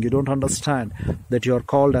calling. You don't understand that you are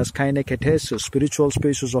called as kainekatesis, spiritual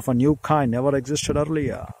species of a new kind, never existed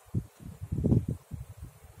earlier.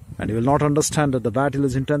 And you will not understand that the battle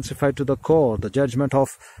is intensified to the core. The judgment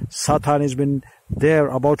of Satan has been there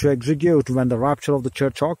about to execute when the rapture of the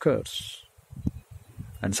church occurs.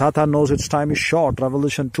 And Satan knows its time is short.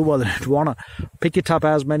 Revelation 12, it want to pick it up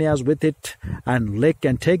as many as with it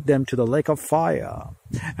and take them to the lake of fire.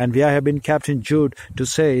 And we have been kept in Jude to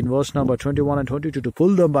say in verse number 21 and 22 to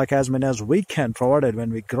pull them back as many as we can, provided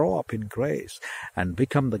when we grow up in grace and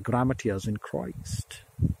become the grammatias in Christ.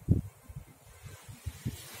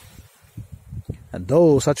 And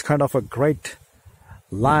though such kind of a great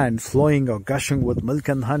land flowing or gushing with milk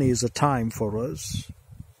and honey is a time for us,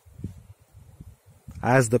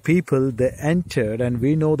 as the people, they entered, and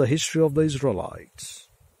we know the history of the Israelites.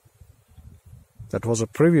 That was a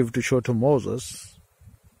preview to show to Moses,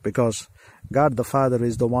 because God the Father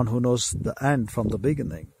is the one who knows the end from the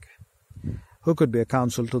beginning. Who could be a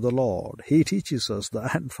counsel to the Lord? He teaches us the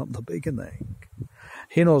end from the beginning.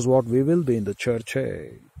 He knows what we will be in the church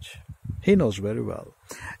age. He knows very well.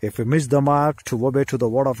 If we miss the mark to obey to the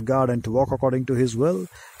word of God and to walk according to His will,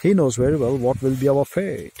 He knows very well what will be our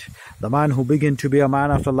fate. The man who began to be a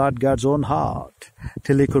man after Lord God's own heart,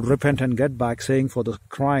 till he could repent and get back, saying for the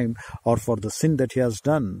crime or for the sin that he has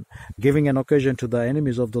done, giving an occasion to the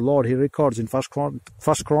enemies of the Lord, he records in First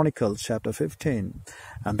Chronicles chapter 15.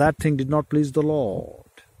 And that thing did not please the Lord.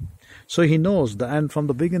 So he knows the end from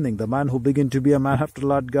the beginning. The man who began to be a man after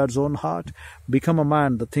Lord God's own heart, become a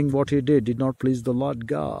man, the thing what he did not please the Lord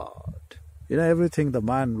God. Everything the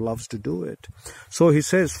man loves to do it. So he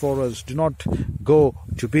says for us, do not go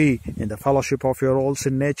to be in the fellowship of your old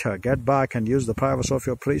sin nature. Get back and use the privacy of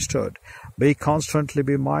your priesthood. Be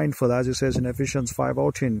mindful, as he says in Ephesians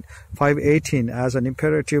 5:18, as an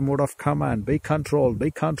imperative mode of command. Be controlled,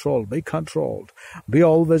 be controlled, be controlled. Be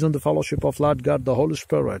always in the fellowship of Lord God, the Holy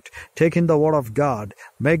Spirit. Take in the Word of God.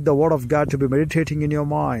 Make the Word of God to be meditating in your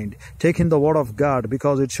mind. Take in the Word of God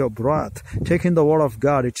because it's your breath. Take in the Word of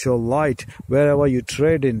God, it's your light. Wherever you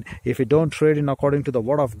trade in, if you don't trade in according to the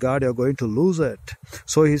word of God, you're going to lose it.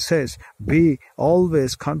 So he says, be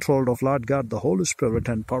always controlled of Lord God, the Holy Spirit,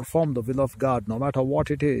 and perform the will of God, no matter what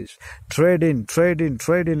it is. Trade in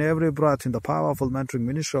every breath in the powerful mentoring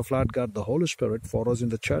ministry of Lord God, the Holy Spirit, for us in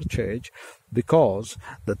the church age, because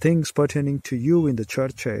the things pertaining to you in the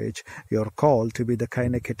church age, you're called to be the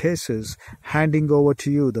kainaketesis, handing over to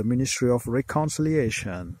you the ministry of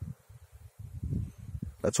reconciliation.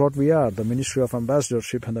 That's what we are, the ministry of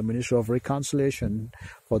ambassadorship and the ministry of reconciliation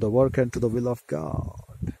for the work and to the will of God.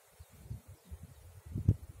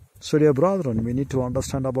 So dear brethren, we need to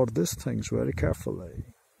understand about these things very carefully.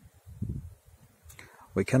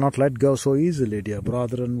 We cannot let go so easily, dear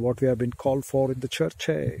brethren, what we have been called for in the church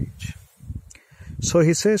age. So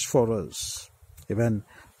he says for us, even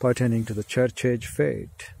pertaining to the church age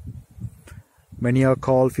fate, many are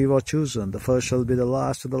called, few are chosen. The first shall be the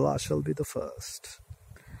last, and the last shall be the first.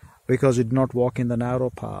 Because you did not walk in the narrow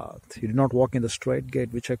path. You did not walk in the straight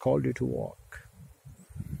gate which I called you to walk.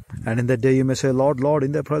 And in that day you may say, Lord, Lord,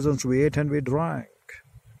 in their presence we ate and we drank.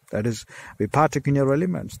 That is, we partook in your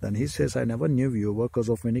elements. Then he says, I never knew you, workers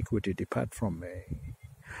of iniquity, depart from me.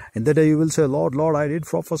 In that day you will say, Lord, Lord, I did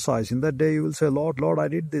prophesy. In that day you will say, Lord, Lord, I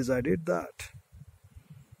did this, I did that.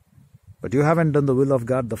 But you haven't done the will of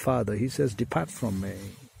God the Father. He says, depart from me.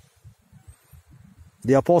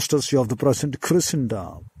 The apostasy of the present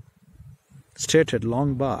Christendom, stated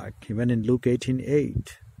long back, even in Luke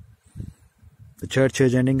 18:8. The church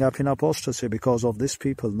age ending up in apostasy because of these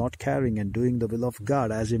people not carrying and doing the will of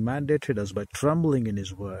God as He mandated us by trembling in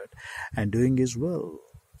His word and doing His will.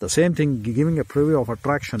 The same thing giving a preview of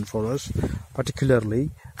attraction for us,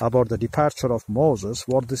 particularly about the departure of Moses,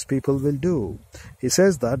 what these people will do. He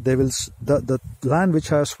says that they will, the land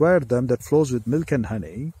which I swear them that flows with milk and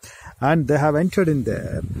honey, and they have entered in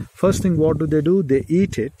there. First thing, what do? They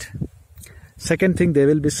eat it. Second thing, they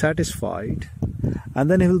will be satisfied.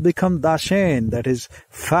 And then he will become dashen, that is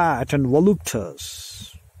fat and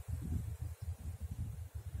voluptuous.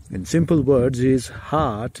 In simple words, his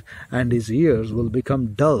heart and his ears will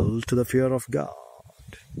become dull to the fear of God.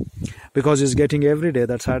 Because he's getting every day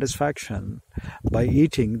that satisfaction by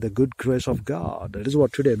eating the good grace of God. That is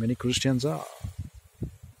what today many Christians are.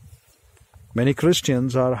 Many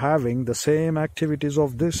Christians are having the same activities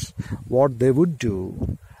of this, what they would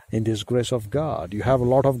do in this grace of God. You have a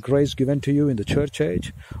lot of grace given to you in the church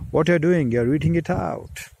age. What you're doing, you're eating it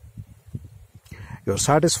out. You're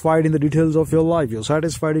satisfied in the details of your life. You're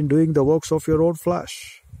satisfied in doing the works of your own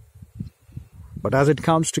flesh. But as it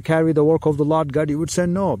comes to carry the work of the Lord God, you would say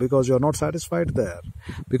no, because you're not satisfied there.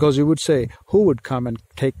 Because you would say, who would come and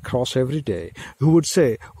take cross every day? Who would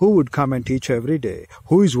say, who would come and teach every day?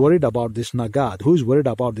 Who is worried about this Nagad? Who is worried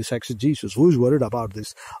about this exegesis? Who is worried about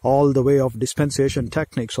this, all the way of dispensation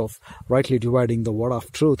techniques of rightly dividing the word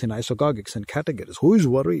of truth in isagogics and categories? Who is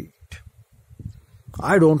worried?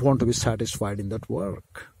 I don't want to be satisfied in that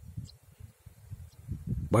work.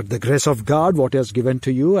 But the grace of God, what He has given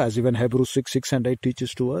to you, as even Hebrews 6 and 8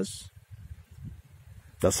 teaches to us,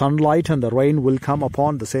 the sunlight and the rain will come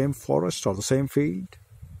upon the same forest or the same field.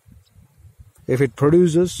 If it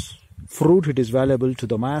produces fruit, it is valuable to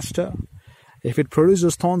the master. If it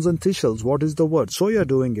produces thorns and thistles, what is the word? So you are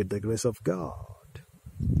doing it, the grace of God.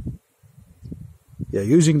 You are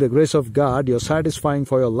using the grace of God, you are satisfying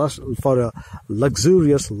for your lust, for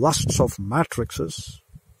luxurious lusts of matrices.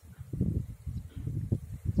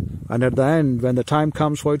 And at the end, when the time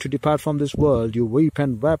comes for you to depart from this world, you weep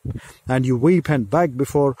and weep, and you weep and beg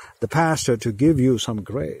before the pastor to give you some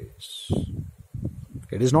grace.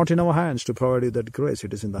 It is not in our hands to provide you that grace.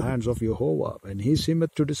 It is in the hands of Jehovah, and He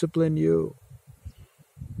seemeth to discipline you.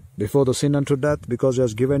 before the sin unto death, because he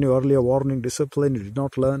has given you earlier warning, discipline, you did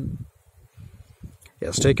not learn. He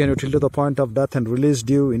has taken you till to the point of death and released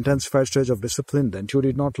you, intensified stage of discipline, then you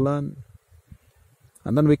did not learn.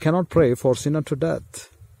 And then we cannot pray for sin unto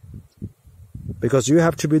death. Because you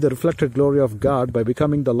have to be the reflected glory of God by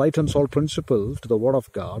becoming the light and salt principle to the word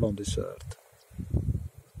of God on this earth.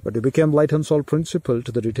 But you became light and salt principle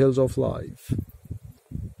to the details of life.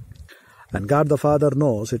 And God the Father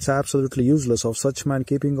knows it's absolutely useless of such man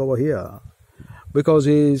keeping over here, because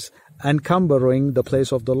he is encumbering the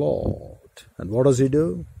place of the Lord. And what does he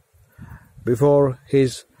do? Before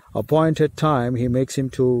his appointed time, he makes him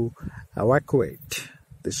to evacuate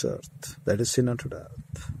this earth. That is sin unto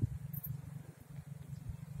death.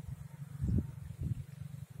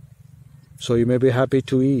 So you may be happy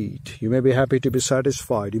to eat, you may be happy to be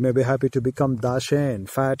satisfied, you may be happy to become dashen,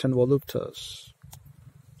 fat and voluptuous.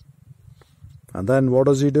 And then what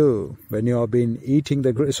does he do when you have been eating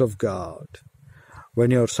the grace of God? When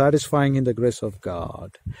you are satisfying in the grace of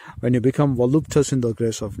God, when you become voluptuous in the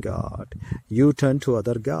grace of God, you turn to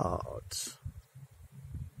other gods.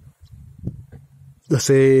 The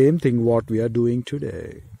same thing what we are doing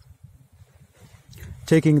today.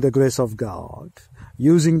 Taking the grace of God,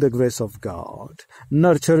 using the grace of God,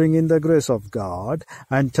 nurturing in the grace of God,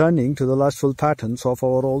 and turning to the lustful patterns of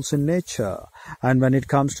our old sin nature. And when it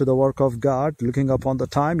comes to the work of God, looking upon the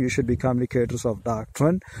time, you should be communicators of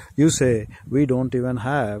doctrine. You say, we don't even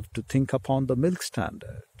have to think upon the milk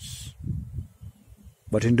standards.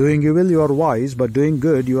 But in doing evil, you are wise, but doing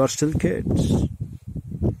good, you are still kids.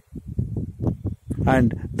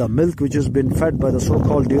 And the milk which has been fed by the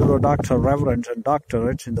so-called doctor, reverends and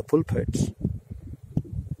doctorates in the pulpits,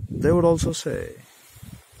 they would also say,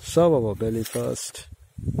 serve our belly first.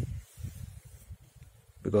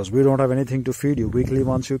 Because we don't have anything to feed you. Weekly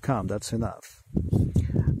once you come, that's enough.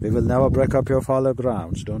 We will never break up your fallow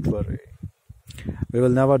grounds, don't worry. We will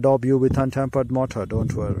never daub you with untempered mortar,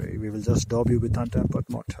 don't worry. We will just daub you with untempered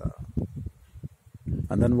mortar.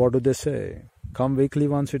 And then what do they say? Come weekly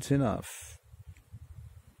once, it's enough.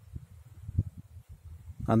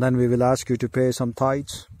 And then we will ask you to pay some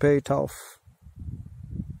tithes, pay it off.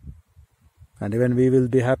 And even we will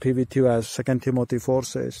be happy with you, as 2 Timothy 4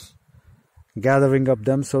 says, gathering up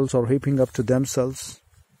themselves or heaping up to themselves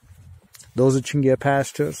those Chingia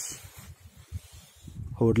pastors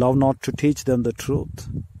who would love not to teach them the truth.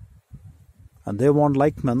 And they want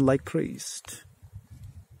like men, like priests.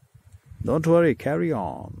 Don't worry, carry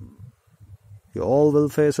on. You all will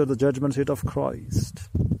face at the judgment seat of Christ.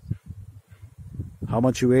 How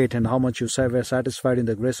much you ate and how much you were satisfied in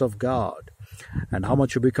the grace of God, and how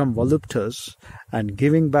much you become voluptuous and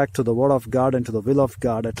giving back to the word of God and to the will of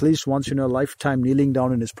God, at least once in your lifetime, kneeling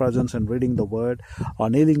down in his presence and reading the word, or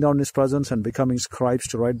kneeling down in his presence and becoming scribes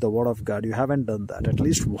to write the word of God. You haven't done that at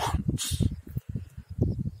least once.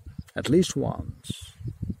 At least once.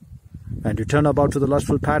 And you turn about to the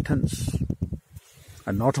lustful patterns.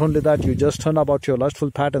 And not only that, you just turn about your lustful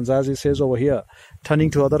patterns, as he says over here, turning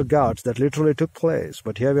to other gods. That literally took place.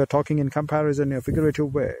 But here we are talking in comparison in a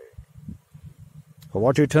figurative way. For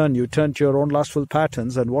what you turn to your own lustful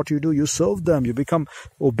patterns, and what you do, you serve them. You become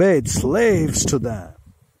obeyed, slaves to them.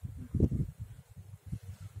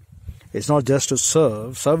 It's not just to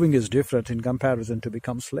serve. Serving is different in comparison to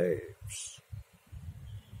become slaves.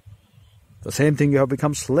 The same thing, you have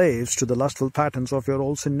become slaves to the lustful patterns of your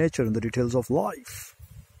old sin nature in the details of life.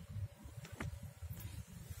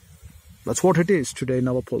 That's what it is today in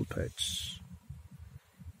our pulpits.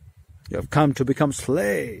 You have come to become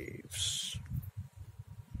slaves.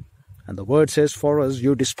 And the word says for us,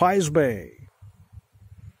 you despise me.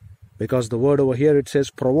 Because the word over here, it says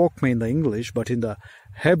provoke me in the English, but in the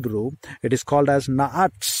Hebrew, it is called as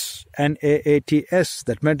naats, N-A-A-T-S,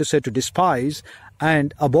 that meant to say to despise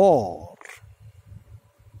and abhor.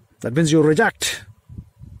 That means you reject.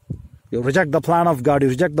 You reject the plan of God, you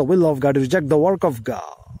reject the will of God, you reject the work of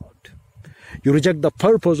God. You reject the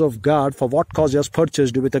purpose of God for what cause he has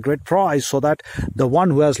purchased you with a great price, so that the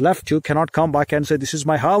one who has left you cannot come back and say, this is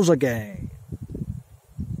my house again.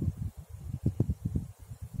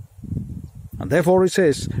 And therefore it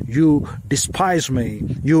says, you despise me,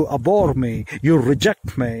 you abhor me, you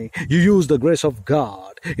reject me, you use the grace of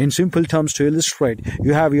God. In simple terms, to illustrate,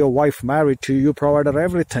 you have your wife married to you, you provide her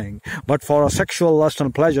everything, but for a sexual lust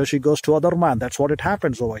and pleasure, she goes to other man. That's what it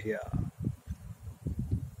happens over here.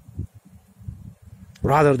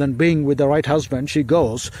 Rather than being with the right husband, she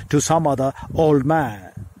goes to some other old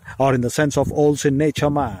man, or in the sense of old sin nature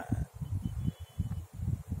man.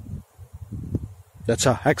 That's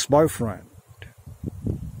her ex-boyfriend.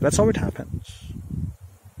 That's how it happens.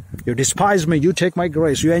 You despise me, you take my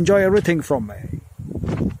grace, you enjoy everything from me.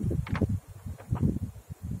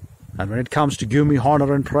 And when it comes to give me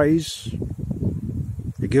honor and praise,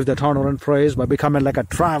 you give that honor and praise by becoming like a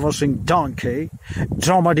traversing donkey,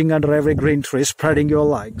 drumming under every green tree, spreading your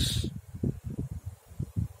legs.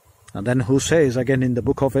 And then who says again in the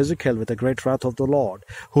book of Ezekiel, with the great wrath of the Lord,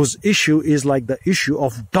 whose issue is like the issue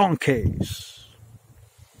of donkeys.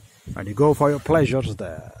 And you go for your pleasures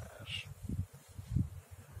there.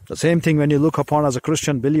 The same thing when you look upon as a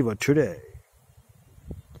Christian believer today.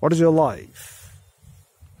 What is your life?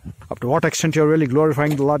 Up to what extent you are really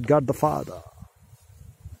glorifying the Lord God the Father?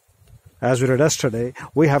 As we read yesterday,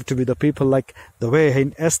 we have to be the people like the way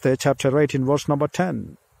in Esther chapter 8 in verse number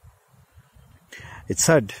 10. It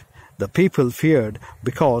said, the people feared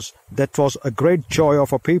because that was a great joy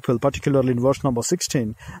of a people, particularly in verse number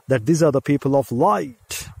 16, that these are the people of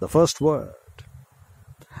light, the first word.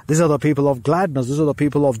 These are the people of gladness, these are the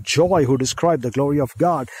people of joy who describe the glory of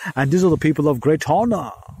God, and these are the people of great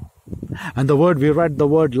honor. And the word we read, the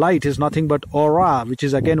word light, is nothing but aura, which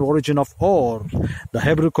is again origin of or, the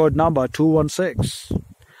Hebrew code number 216.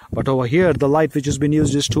 But over here, the light which has been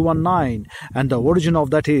used is 219, and the origin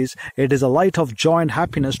of that is, it is a light of joy and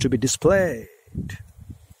happiness to be displayed.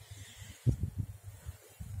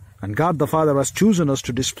 And God the Father has chosen us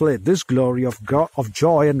to display this glory of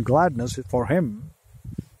joy and gladness for Him.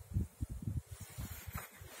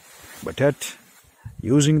 But yet,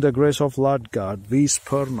 using the grace of Lord God, we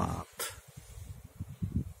spurn not,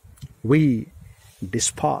 we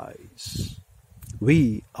despise,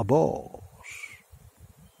 we abhor.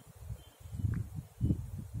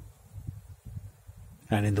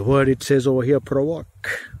 And in the word it says over here,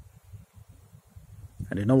 provoke.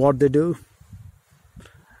 And you know what they do?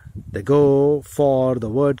 They go for the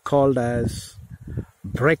word called as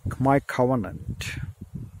break my covenant.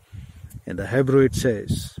 In the Hebrew it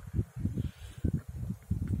says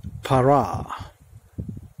para.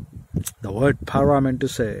 The word para meant to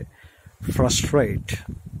say frustrate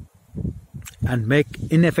and make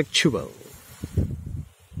ineffectual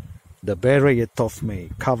the barrier of me,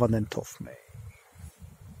 covenant of me.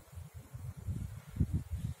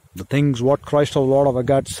 The things what Christ our Lord our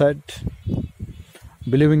God said,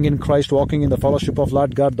 believing in Christ, walking in the fellowship of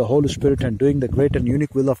Lord God, the Holy Spirit, and doing the great and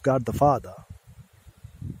unique will of God the Father.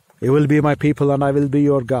 You will be my people and I will be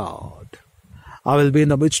your God. I will be in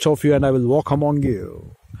the midst of you and I will walk among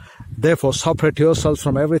you. Therefore separate yourselves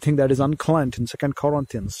from everything that is unclean in 2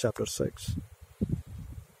 Corinthians chapter 6.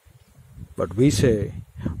 But we say,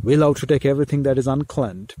 we love to take everything that is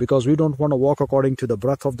unclean because we don't want to walk according to the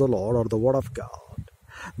breath of the Lord or the word of God.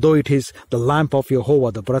 Though it is the lamp of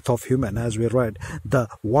Jehovah, the breath of human, as we read, the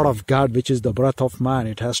word of God, which is the breath of man,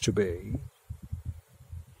 it has to be.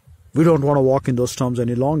 We don't want to walk in those terms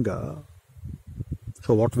any longer.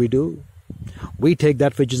 So what we do? We take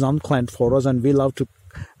that which is unclean for us and we love to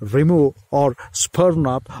remove or spurn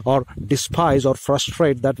up or despise or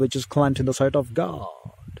frustrate that which is clean in the sight of God.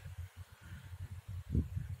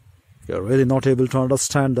 You're really not able to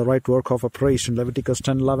understand the right work of a priest in Leviticus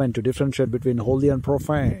 10:11 to differentiate between holy and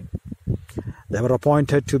profane. They were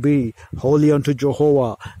appointed to be holy unto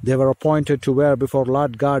Jehovah. They were appointed to wear before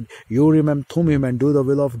Lord God Urim and Thummim and do the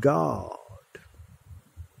will of God.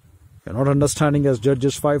 You're not understanding, as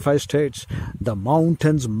Judges 5:5 states, the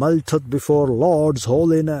mountains melteth before Lord's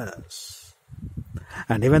holiness.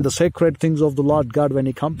 And even the sacred things of the Lord God, when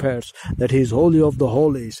He compares that He is holy of the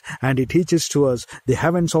holies, and He teaches to us the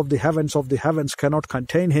heavens of the heavens of the heavens cannot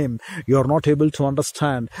contain Him, you are not able to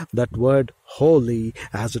understand that word holy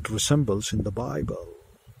as it resembles in the Bible.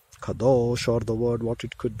 Kadosh, or the word what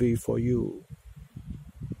it could be for you.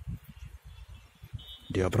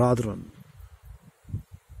 Dear brethren,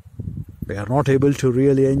 we are not able to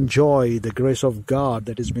really enjoy the grace of God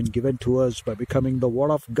that has been given to us by becoming the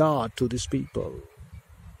word of God to these people.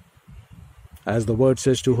 As the word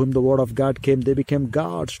says, to whom the word of God came, they became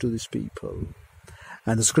gods to these people.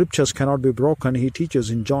 And the scriptures cannot be broken, He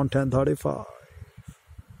teaches in John 10:35.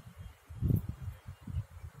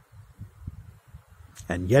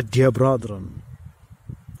 And yet, dear brethren,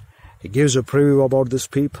 He gives a preview about these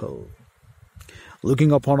people.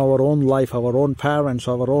 Looking upon our own life, our own parents,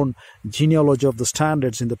 our own genealogy of the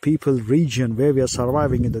standards in the people region where we are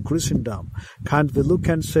surviving in the Christendom, can't we look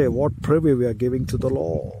and say what preview we are giving to the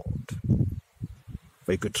Lord?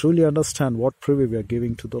 We could truly understand what preview we are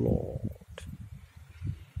giving to the Lord.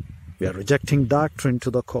 We are rejecting doctrine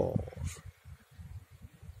to the core.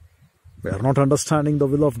 We are not understanding the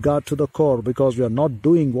will of God to the core because we are not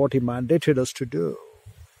doing what He mandated us to do.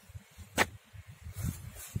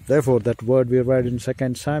 Therefore, that word we read in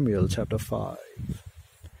 2 Samuel chapter 5.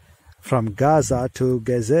 From Gaza to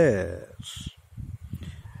Gezer.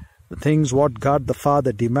 The things what God the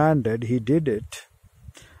Father demanded, He did it.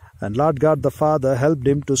 And Lord God the Father helped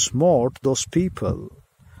him to smote those people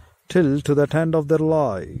till to the end of their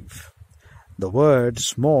life. The word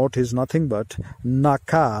smote is nothing but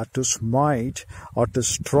naka, to smite or to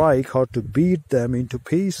strike or to beat them into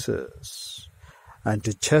pieces, and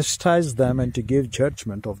to chastise them and to give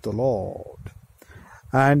judgment of the Lord.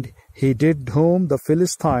 And he did whom? The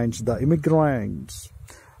Philistines, the immigrants.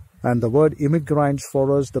 And the word immigrants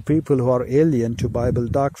for us, the people who are alien to Bible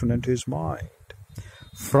doctrine and to his mind.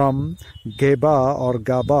 From Geba or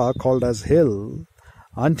Gaba, called as hill,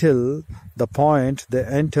 until the point they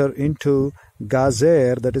enter into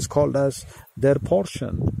Gazer, that is called as their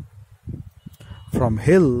portion. From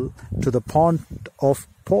hill to the point of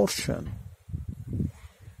portion.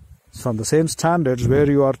 From the same standards where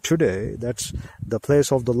you are today, that's the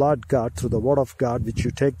place of the Lord God through the Word of God, which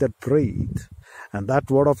you take that breathe. And that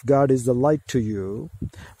Word of God is the light to you.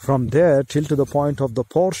 From there till to the point of the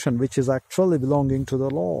portion, which is actually belonging to the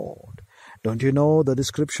Lord. Don't you know the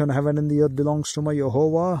description, heaven and the earth belongs to my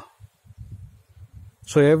Jehovah?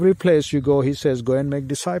 So every place you go, he says, go and make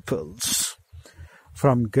disciples.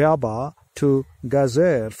 From Gaba to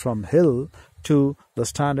Gazer, from hill to the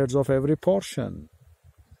standards of every portion.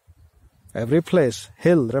 Every place,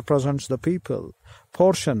 hill represents the people.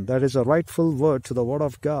 Portion, that is a rightful word to the Word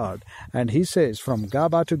of God. And he says, from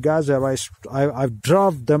Gaba to Gaza, I've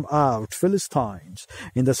drove them out, Philistines.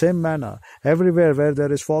 In the same manner, everywhere where there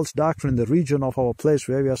is false doctrine in the region of our place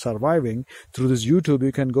where we are surviving, through this YouTube,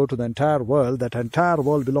 you can go to the entire world. That entire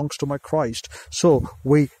world belongs to my Christ. So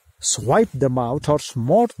we swipe them out or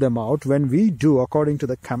smote them out when we do according to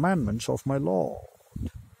the commandments of my Lord.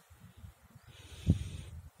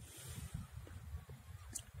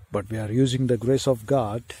 But we are using the grace of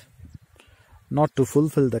God not to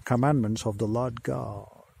fulfill the commandments of the Lord God.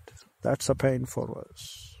 That's a pain for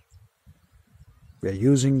us. We are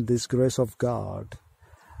using this grace of God,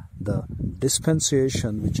 the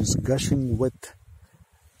dispensation which is gushing with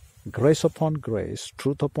grace upon grace,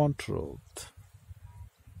 truth upon truth.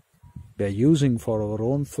 We are using for our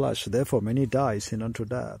own flesh. Therefore many die sin unto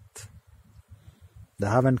death. They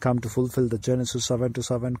haven't come to fulfill the Genesis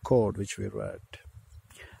 7:7 code which we read.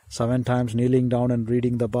 7 times kneeling down and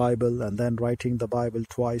reading the Bible, and then writing the Bible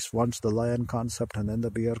twice, once the lion concept and then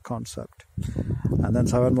the bear concept. And then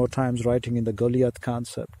 7 more times writing in the Goliath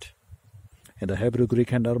concept, in the Hebrew,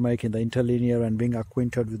 Greek and Aramaic, in the interlinear, and being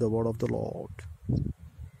acquainted with the word of the Lord.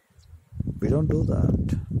 We don't do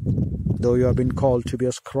that. Though you have been called to be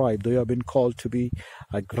a scribe, though you have been called to be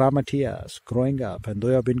a grammatias growing up, and though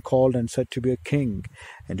you have been called and said to be a king.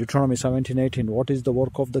 In Deuteronomy 17:18, what is the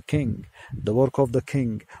work of the king? The work of the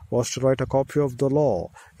king was to write a copy of the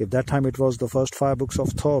law. If that time it was the first 5 books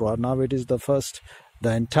of Torah, now it is the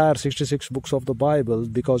entire 66 books of the Bible,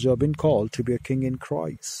 because you have been called to be a king in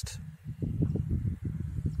Christ.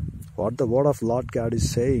 What the word of Lord God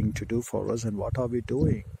is saying to do for us, and what are we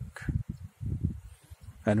doing?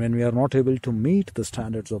 And when we are not able to meet the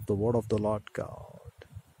standards of the word of the Lord God,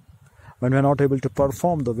 when we are not able to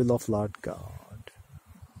perform the will of Lord God,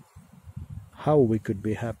 how we could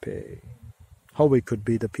be happy, how we could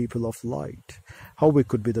be the people of light, how we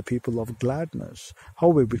could be the people of gladness, how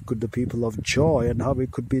we could be the people of joy, and how we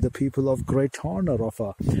could be the people of great honor, of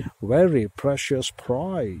a very precious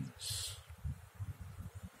prize.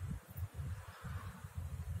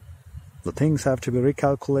 The things have to be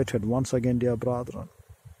recalculated once again, dear brethren.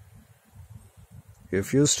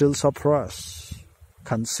 If you still suppress,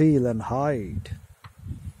 conceal and hide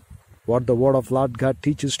what the word of Lord God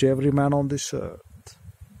teaches to every man on this earth,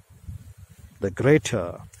 the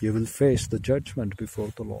greater you will face the judgment before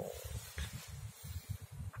the Lord.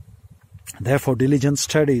 Therefore, diligent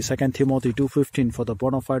study, 2 Timothy 2:15, for the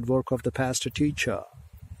bona fide work of the pastor-teacher.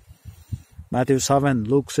 Matthew 7,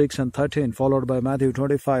 Luke 6 and 13, followed by Matthew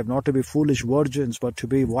 25, not to be foolish virgins, but to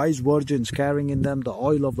be wise virgins, carrying in them the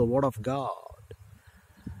oil of the word of God,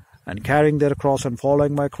 and carrying their cross and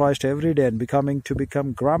following my Christ every day, and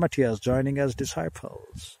become grammatias, joining as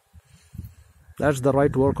disciples. That's the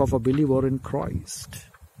right work of a believer in Christ.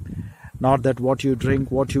 Not that what you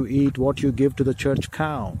drink, what you eat, what you give to the church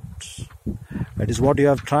counts. It is what you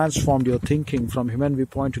have transformed your thinking from human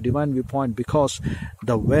viewpoint to divine viewpoint, because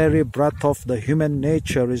the very breath of the human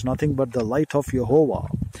nature is nothing but the light of Jehovah.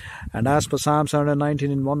 And as per Psalm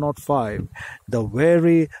 119 in 105, the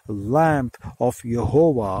very lamp of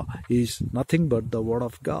Jehovah is nothing but the word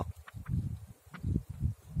of God.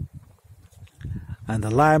 And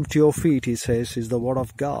the lamp to your feet, he says, is the word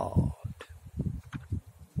of God.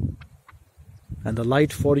 And the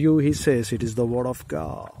light for you, he says, it is the word of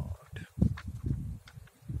God.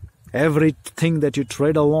 Everything that you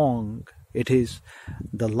tread along It is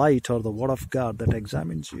the light or the Word of God that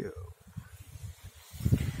examines you.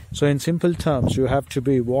 So in simple terms, you have to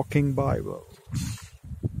be walking Bibles,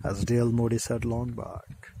 as D.L. Moody said long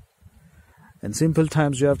back. In simple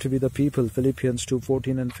terms, you have to be the people, Philippians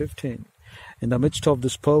 2:14 and 15. In the midst of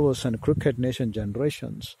this perverse and crooked nation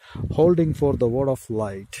generations, holding forth the word of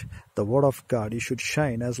light, the word of God, you should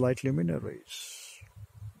shine as light luminaries.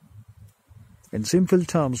 In simple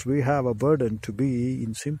terms, we have a burden to be,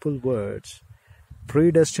 in simple words,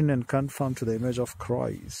 predestined and conformed to the image of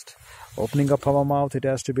Christ. Opening up our mouth, it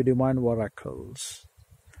has to be divine oracles.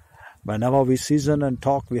 Whenever we season and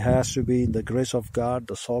talk, we have to be in the grace of God,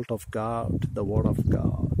 the salt of God, the word of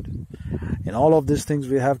God. In all of these things,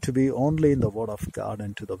 we have to be only in the word of God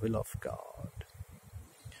and to the will of God.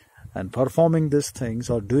 And performing these things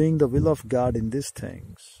or doing the will of God in these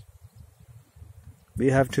things, we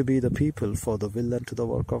have to be the people for the will and to the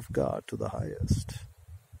work of God to the highest.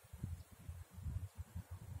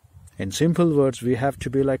 In simple words, we have to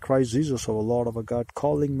be like Christ Jesus, our Lord, our God,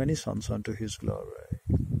 calling many sons unto his glory,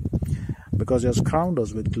 because he has crowned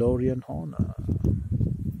us with glory and honor.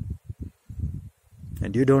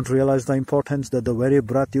 And you don't realize the importance that the very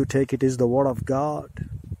breath you take, it is the word of God.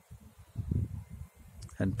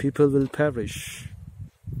 And people will perish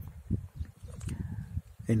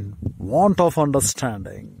in want of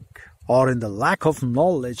understanding or in the lack of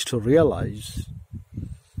knowledge to realize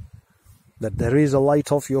that there is a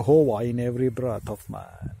light of Jehovah in every breath of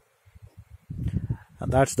man.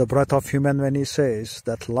 And that's the breath of human when he says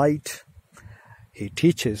that light he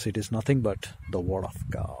teaches, it is nothing but the word of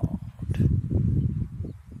God.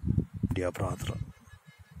 Dear brethren,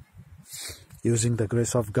 using the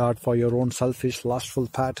grace of God for your own selfish, lustful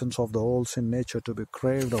patterns of the whole sin nature to be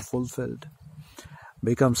craved or fulfilled,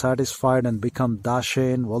 become satisfied and become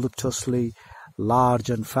dashen, voluptuously large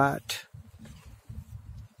and fat.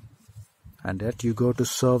 And yet you go to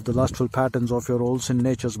serve the lustful patterns of your old sin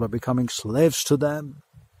natures by becoming slaves to them.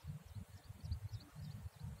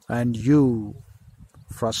 And you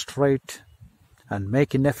frustrate and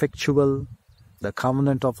make ineffectual the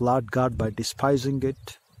covenant of Lord God by despising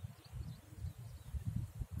it.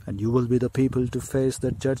 And you will be the people to face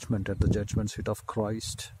that judgment at the judgment seat of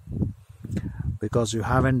Christ. Because you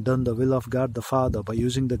haven't done the will of God the Father by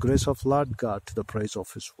using the grace of Lord God to the praise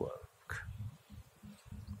of his work.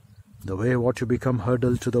 The way what you become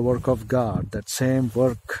hurdle to the work of God, that same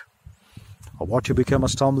work, or what you become a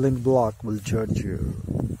stumbling block, will judge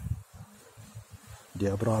you.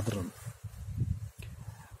 Dear brethren,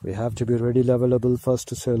 we have to be ready, available first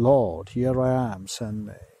to say, Lord, here I am, send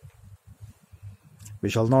me. We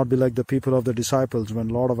shall not be like the people of the disciples. When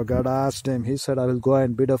Lord our God asked him, he said, I will go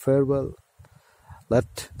and bid a farewell.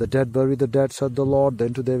 Let the dead bury the dead, said the Lord.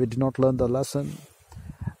 Then today we did not learn the lesson.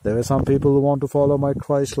 There were some people who want to follow my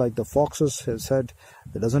Christ like the foxes have said,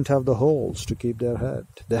 they doesn't have the holes to keep their head.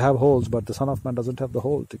 They have holes, but the Son of Man doesn't have the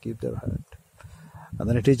hole to keep their head. And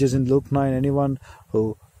then it teaches in Luke 9, anyone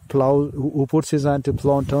who puts his hand to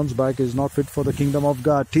plow and turns back is not fit for the kingdom of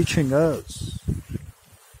God, teaching us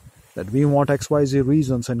that we want XYZ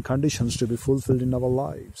reasons and conditions to be fulfilled in our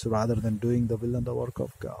lives rather than doing the will and the work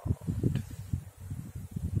of God.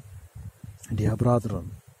 Dear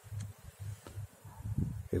brethren,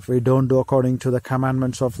 if we don't do according to the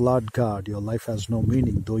commandments of Lord God, your life has no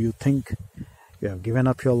meaning, though you think you have given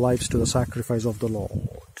up your lives to the sacrifice of the Lord.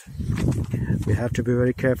 We have to be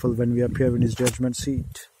very careful when we appear in his judgment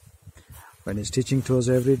seat, when he's teaching to us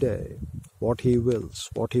every day what he wills,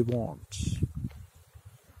 what he wants.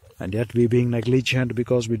 And yet we being negligent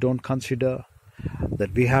because we don't consider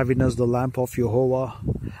that we have in us the lamp of Jehovah,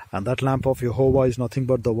 and that lamp of Jehovah is nothing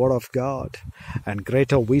but the word of God. And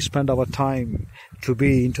greater we spend our time to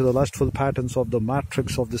be into the lustful patterns of the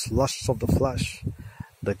matrix of this lusts of the flesh,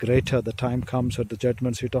 the greater the time comes at the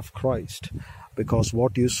judgment seat of Christ. Because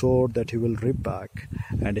what you sowed, that you will reap back.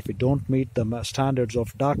 And if you don't meet the standards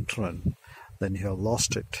of doctrine, then you have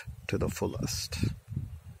lost it to the fullest.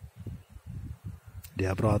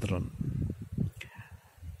 Dear brethren,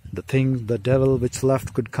 the devil which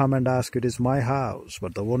left could come and ask, it is my house,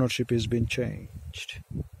 but the ownership has been changed.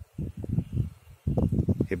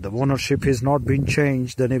 If the ownership has not been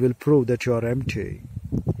changed, then he will prove that you are empty.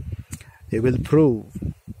 He will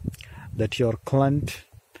prove that you are cleansed.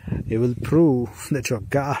 He will prove that you are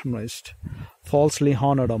garnished, falsely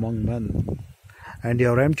honored among men. And you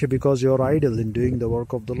are empty because you are idle in doing the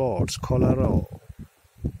work of the Lord, scholaro.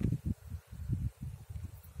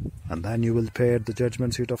 And then you will pay at the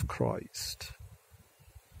judgment seat of Christ.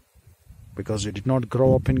 Because you did not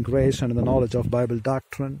grow up in grace and in the knowledge of Bible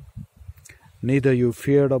doctrine, neither you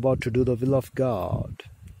feared about to do the will of God.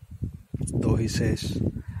 Though he says,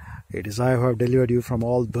 It is I who have delivered you from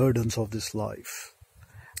all burdens of this life.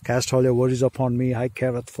 Cast all your worries upon me, I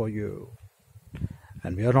careth for you.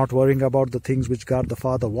 And we are not worrying about the things which God the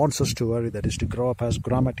Father wants us to worry, that is to grow up as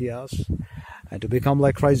grammatias and to become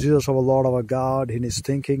like Christ Jesus our Lord our God in his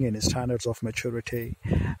thinking, in his standards of maturity,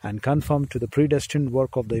 and conform to the predestined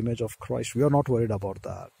work of the image of Christ. We are not worried about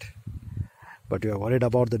that. But we are worried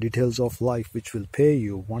about the details of life which will pay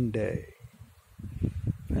you one day.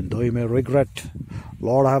 And though you may regret,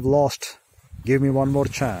 Lord, I have lost, give me one more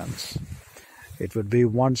chance. It would be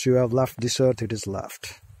once you have left this earth, it is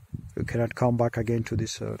left. You cannot come back again to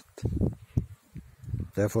this earth.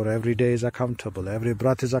 Therefore, every day is accountable. Every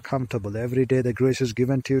breath is accountable. Every day the grace is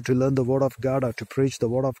given to you to learn the Word of God or to preach the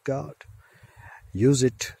Word of God. Use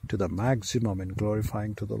it to the maximum in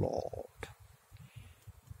glorifying to the Lord.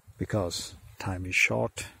 Because time is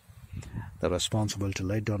short. The responsibility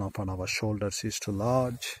laid down upon our shoulders is too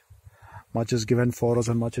large. Much is given for us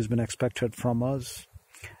and much has been expected from us.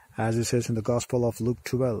 As it says in the Gospel of Luke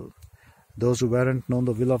 12, those who weren't known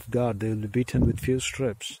the will of God, they will be beaten with few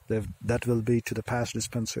strips. That will be to the past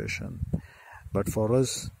dispensation. But for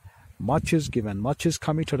us, much is given, much is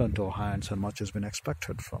committed unto our hands, and much has been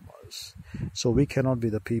expected from us. So we cannot be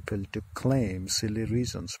the people to claim silly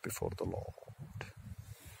reasons before the Lord.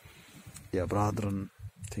 Dear brethren,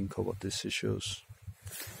 think over these issues.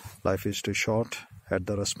 Life is too short, and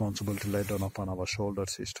the responsibility laid down upon our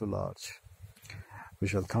shoulders is too large. We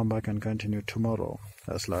shall come back and continue tomorrow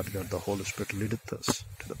as Lord God the Holy Spirit leadeth us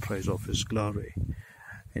to the praise of his glory,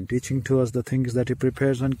 in teaching to us the things that he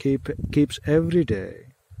prepares and keeps every day,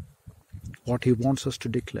 what he wants us to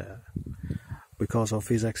declare, because of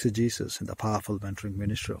his exegesis in the powerful mentoring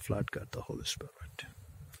ministry of Lord God the Holy Spirit.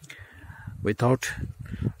 Without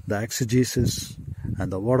the exegesis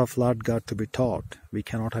and the word of Lord God to be taught, we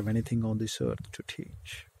cannot have anything on this earth to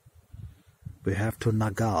teach. We have to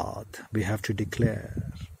nagad, we have to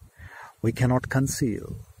declare. We cannot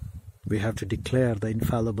conceal. We have to declare the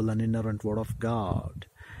infallible and inerrant word of God.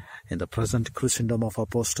 In the present Christendom of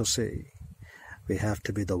apostasy, we have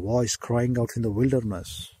to be the voice crying out in the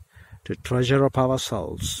wilderness, to treasure up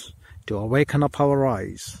ourselves, to awaken up our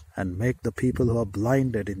eyes, and make the people who are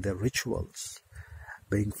blinded in their rituals,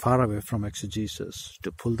 being far away from exegesis,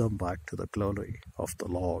 to pull them back to the glory of the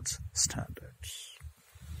Lord's standards.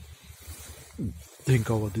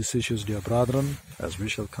 Think over these issues, dear brethren, as we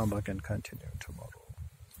shall come back and continue tomorrow.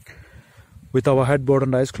 With our head bowed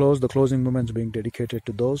and eyes closed, the closing moments being dedicated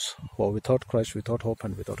to those who are without Christ, without hope,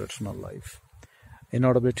 and without eternal life.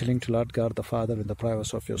 Inaudibly telling to Lord God the Father in the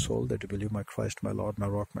privacy of your soul that you believe my Christ, my Lord, my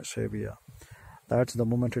rock, my Savior. That's the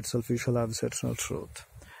moment itself you shall have this eternal truth.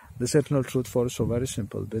 This eternal truth for us is so very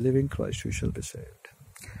simple. Believing Christ, you shall be saved.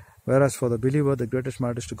 Whereas for the believer, the greatest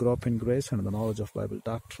matter is to grow up in grace and in the knowledge of Bible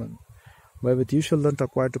doctrine, wherewith you shall learn to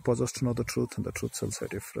acquire to possess to know the truth, and the truth shall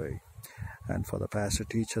set you free. And for the pastor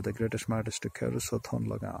teacher, the greatest matter is to carry Sothon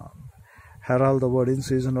Lagan, herald the word in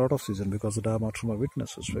season, out of season, because the Dharma Truma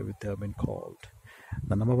witnesses wherewith they have been called.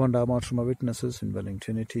 The number one Dharma Truma witnesses, indwelling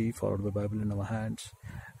Trinity, followed by Bible in our hands,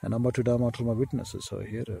 and number two Dharma Truma witnesses, our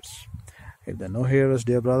hearers. If there are no hearers,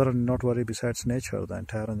 dear brother, need not worry. Besides nature, the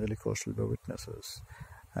entire angelic host will be witnesses.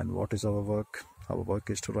 And what is our work? Our work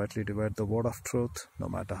is to rightly divide the word of truth, no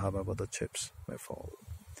matter however the chips may fall.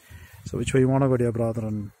 So which way you want to go, dear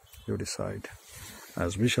brethren, you decide,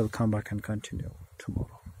 as we shall come back and continue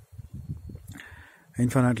tomorrow.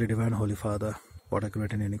 Infinitely divine Holy Father, what a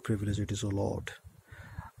great and unique privilege it is, O Lord,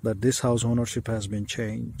 that this house ownership has been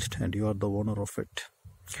changed and you are the owner of it.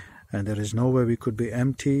 And there is no way we could be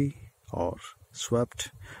empty or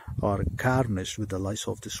swept or garnished with the lies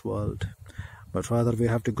of this world. But rather we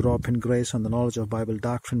have to grow up in grace and the knowledge of Bible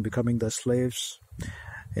doctrine, becoming the slaves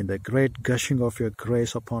in the great gushing of your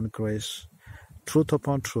grace upon grace, truth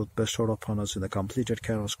upon truth bestowed upon us in the completed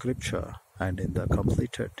canon of Scripture and in the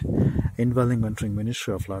completed indwelling mentoring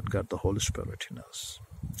ministry of Lord God the Holy Spirit in us.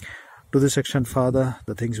 To this extent, Father,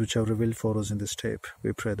 the things which are revealed for us in this tape,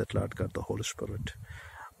 we pray that Lord God the Holy Spirit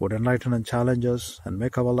would enlighten and challenge us and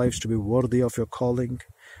make our lives to be worthy of your calling,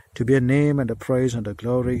 to be a name and a praise and a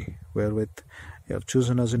glory wherewith you have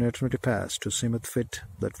chosen us in eternity past, to seem it fit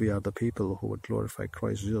that we are the people who would glorify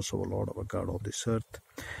Christ Jesus, our Lord, our God, on this earth,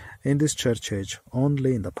 in this church age,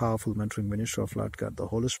 only in the powerful mentoring ministry of Lord God the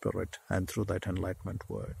Holy Spirit and through that enlightenment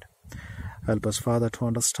word. Help us, Father, to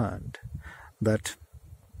understand that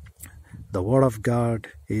the Word of God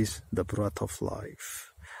is the breath of life.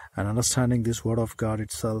 And understanding this Word of God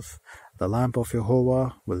itself, the lamp of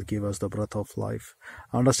Jehovah will give us the breath of life.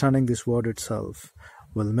 Understanding this Word itself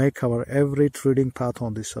will make our every treading path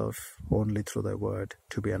on this earth only through thy Word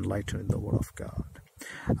to be enlightened in the Word of God.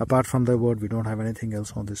 Apart from thy word, we don't have anything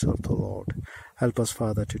else on this earth, O Lord. Help us,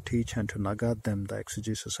 Father, to teach and to nugget them the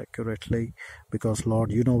exegesis accurately, because,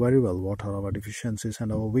 Lord, you know very well what are our deficiencies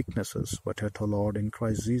and our weaknesses. But yet, O Lord, in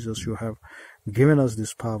Christ Jesus, you have given us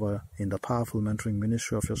this power in the powerful mentoring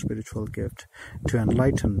ministry of your spiritual gift to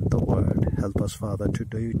enlighten the word. Help us, Father, to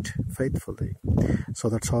do it faithfully, so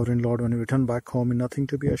that, Sovereign Lord, when we return back home, in nothing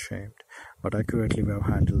to be ashamed, but accurately we have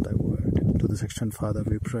handled thy word. To this extent, Father,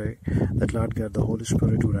 we pray that, Lord God, the Holy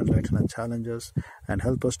Spirit would enlighten and challenge us and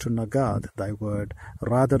help us to nugget thy word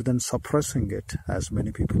rather than suppressing it, as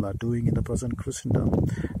many people are doing in the present Christendom.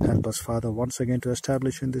 Help us, Father, once again to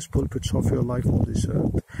establish in these pulpits of your life on this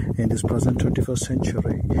earth, in this present 21st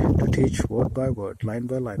century, to teach word by word, line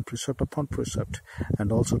by line, precept upon precept,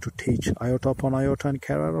 and also to teach iota upon iota and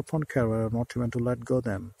carrier upon carrier, not even to let go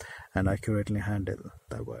them, and accurately handle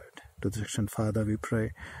thy word. To this extent, Father, we pray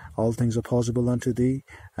all things are possible unto thee,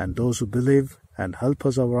 and those who believe, and help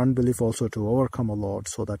us our unbelief also to overcome, O Lord,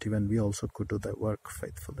 so that even we also could do thy work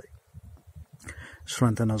faithfully.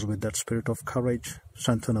 Strengthen us with that spirit of courage.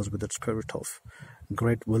 Strengthen us with that spirit of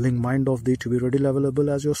great willing mind of thee to be readily available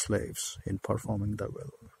as your slaves in performing thy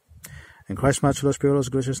will. In Christ's matchless, pure,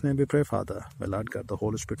 gracious name we pray, Father. May Lord God, the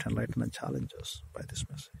Holy Spirit, enlighten and challenge us by this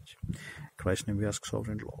message. In Christ's name we ask,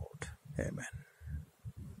 Sovereign Lord. Amen.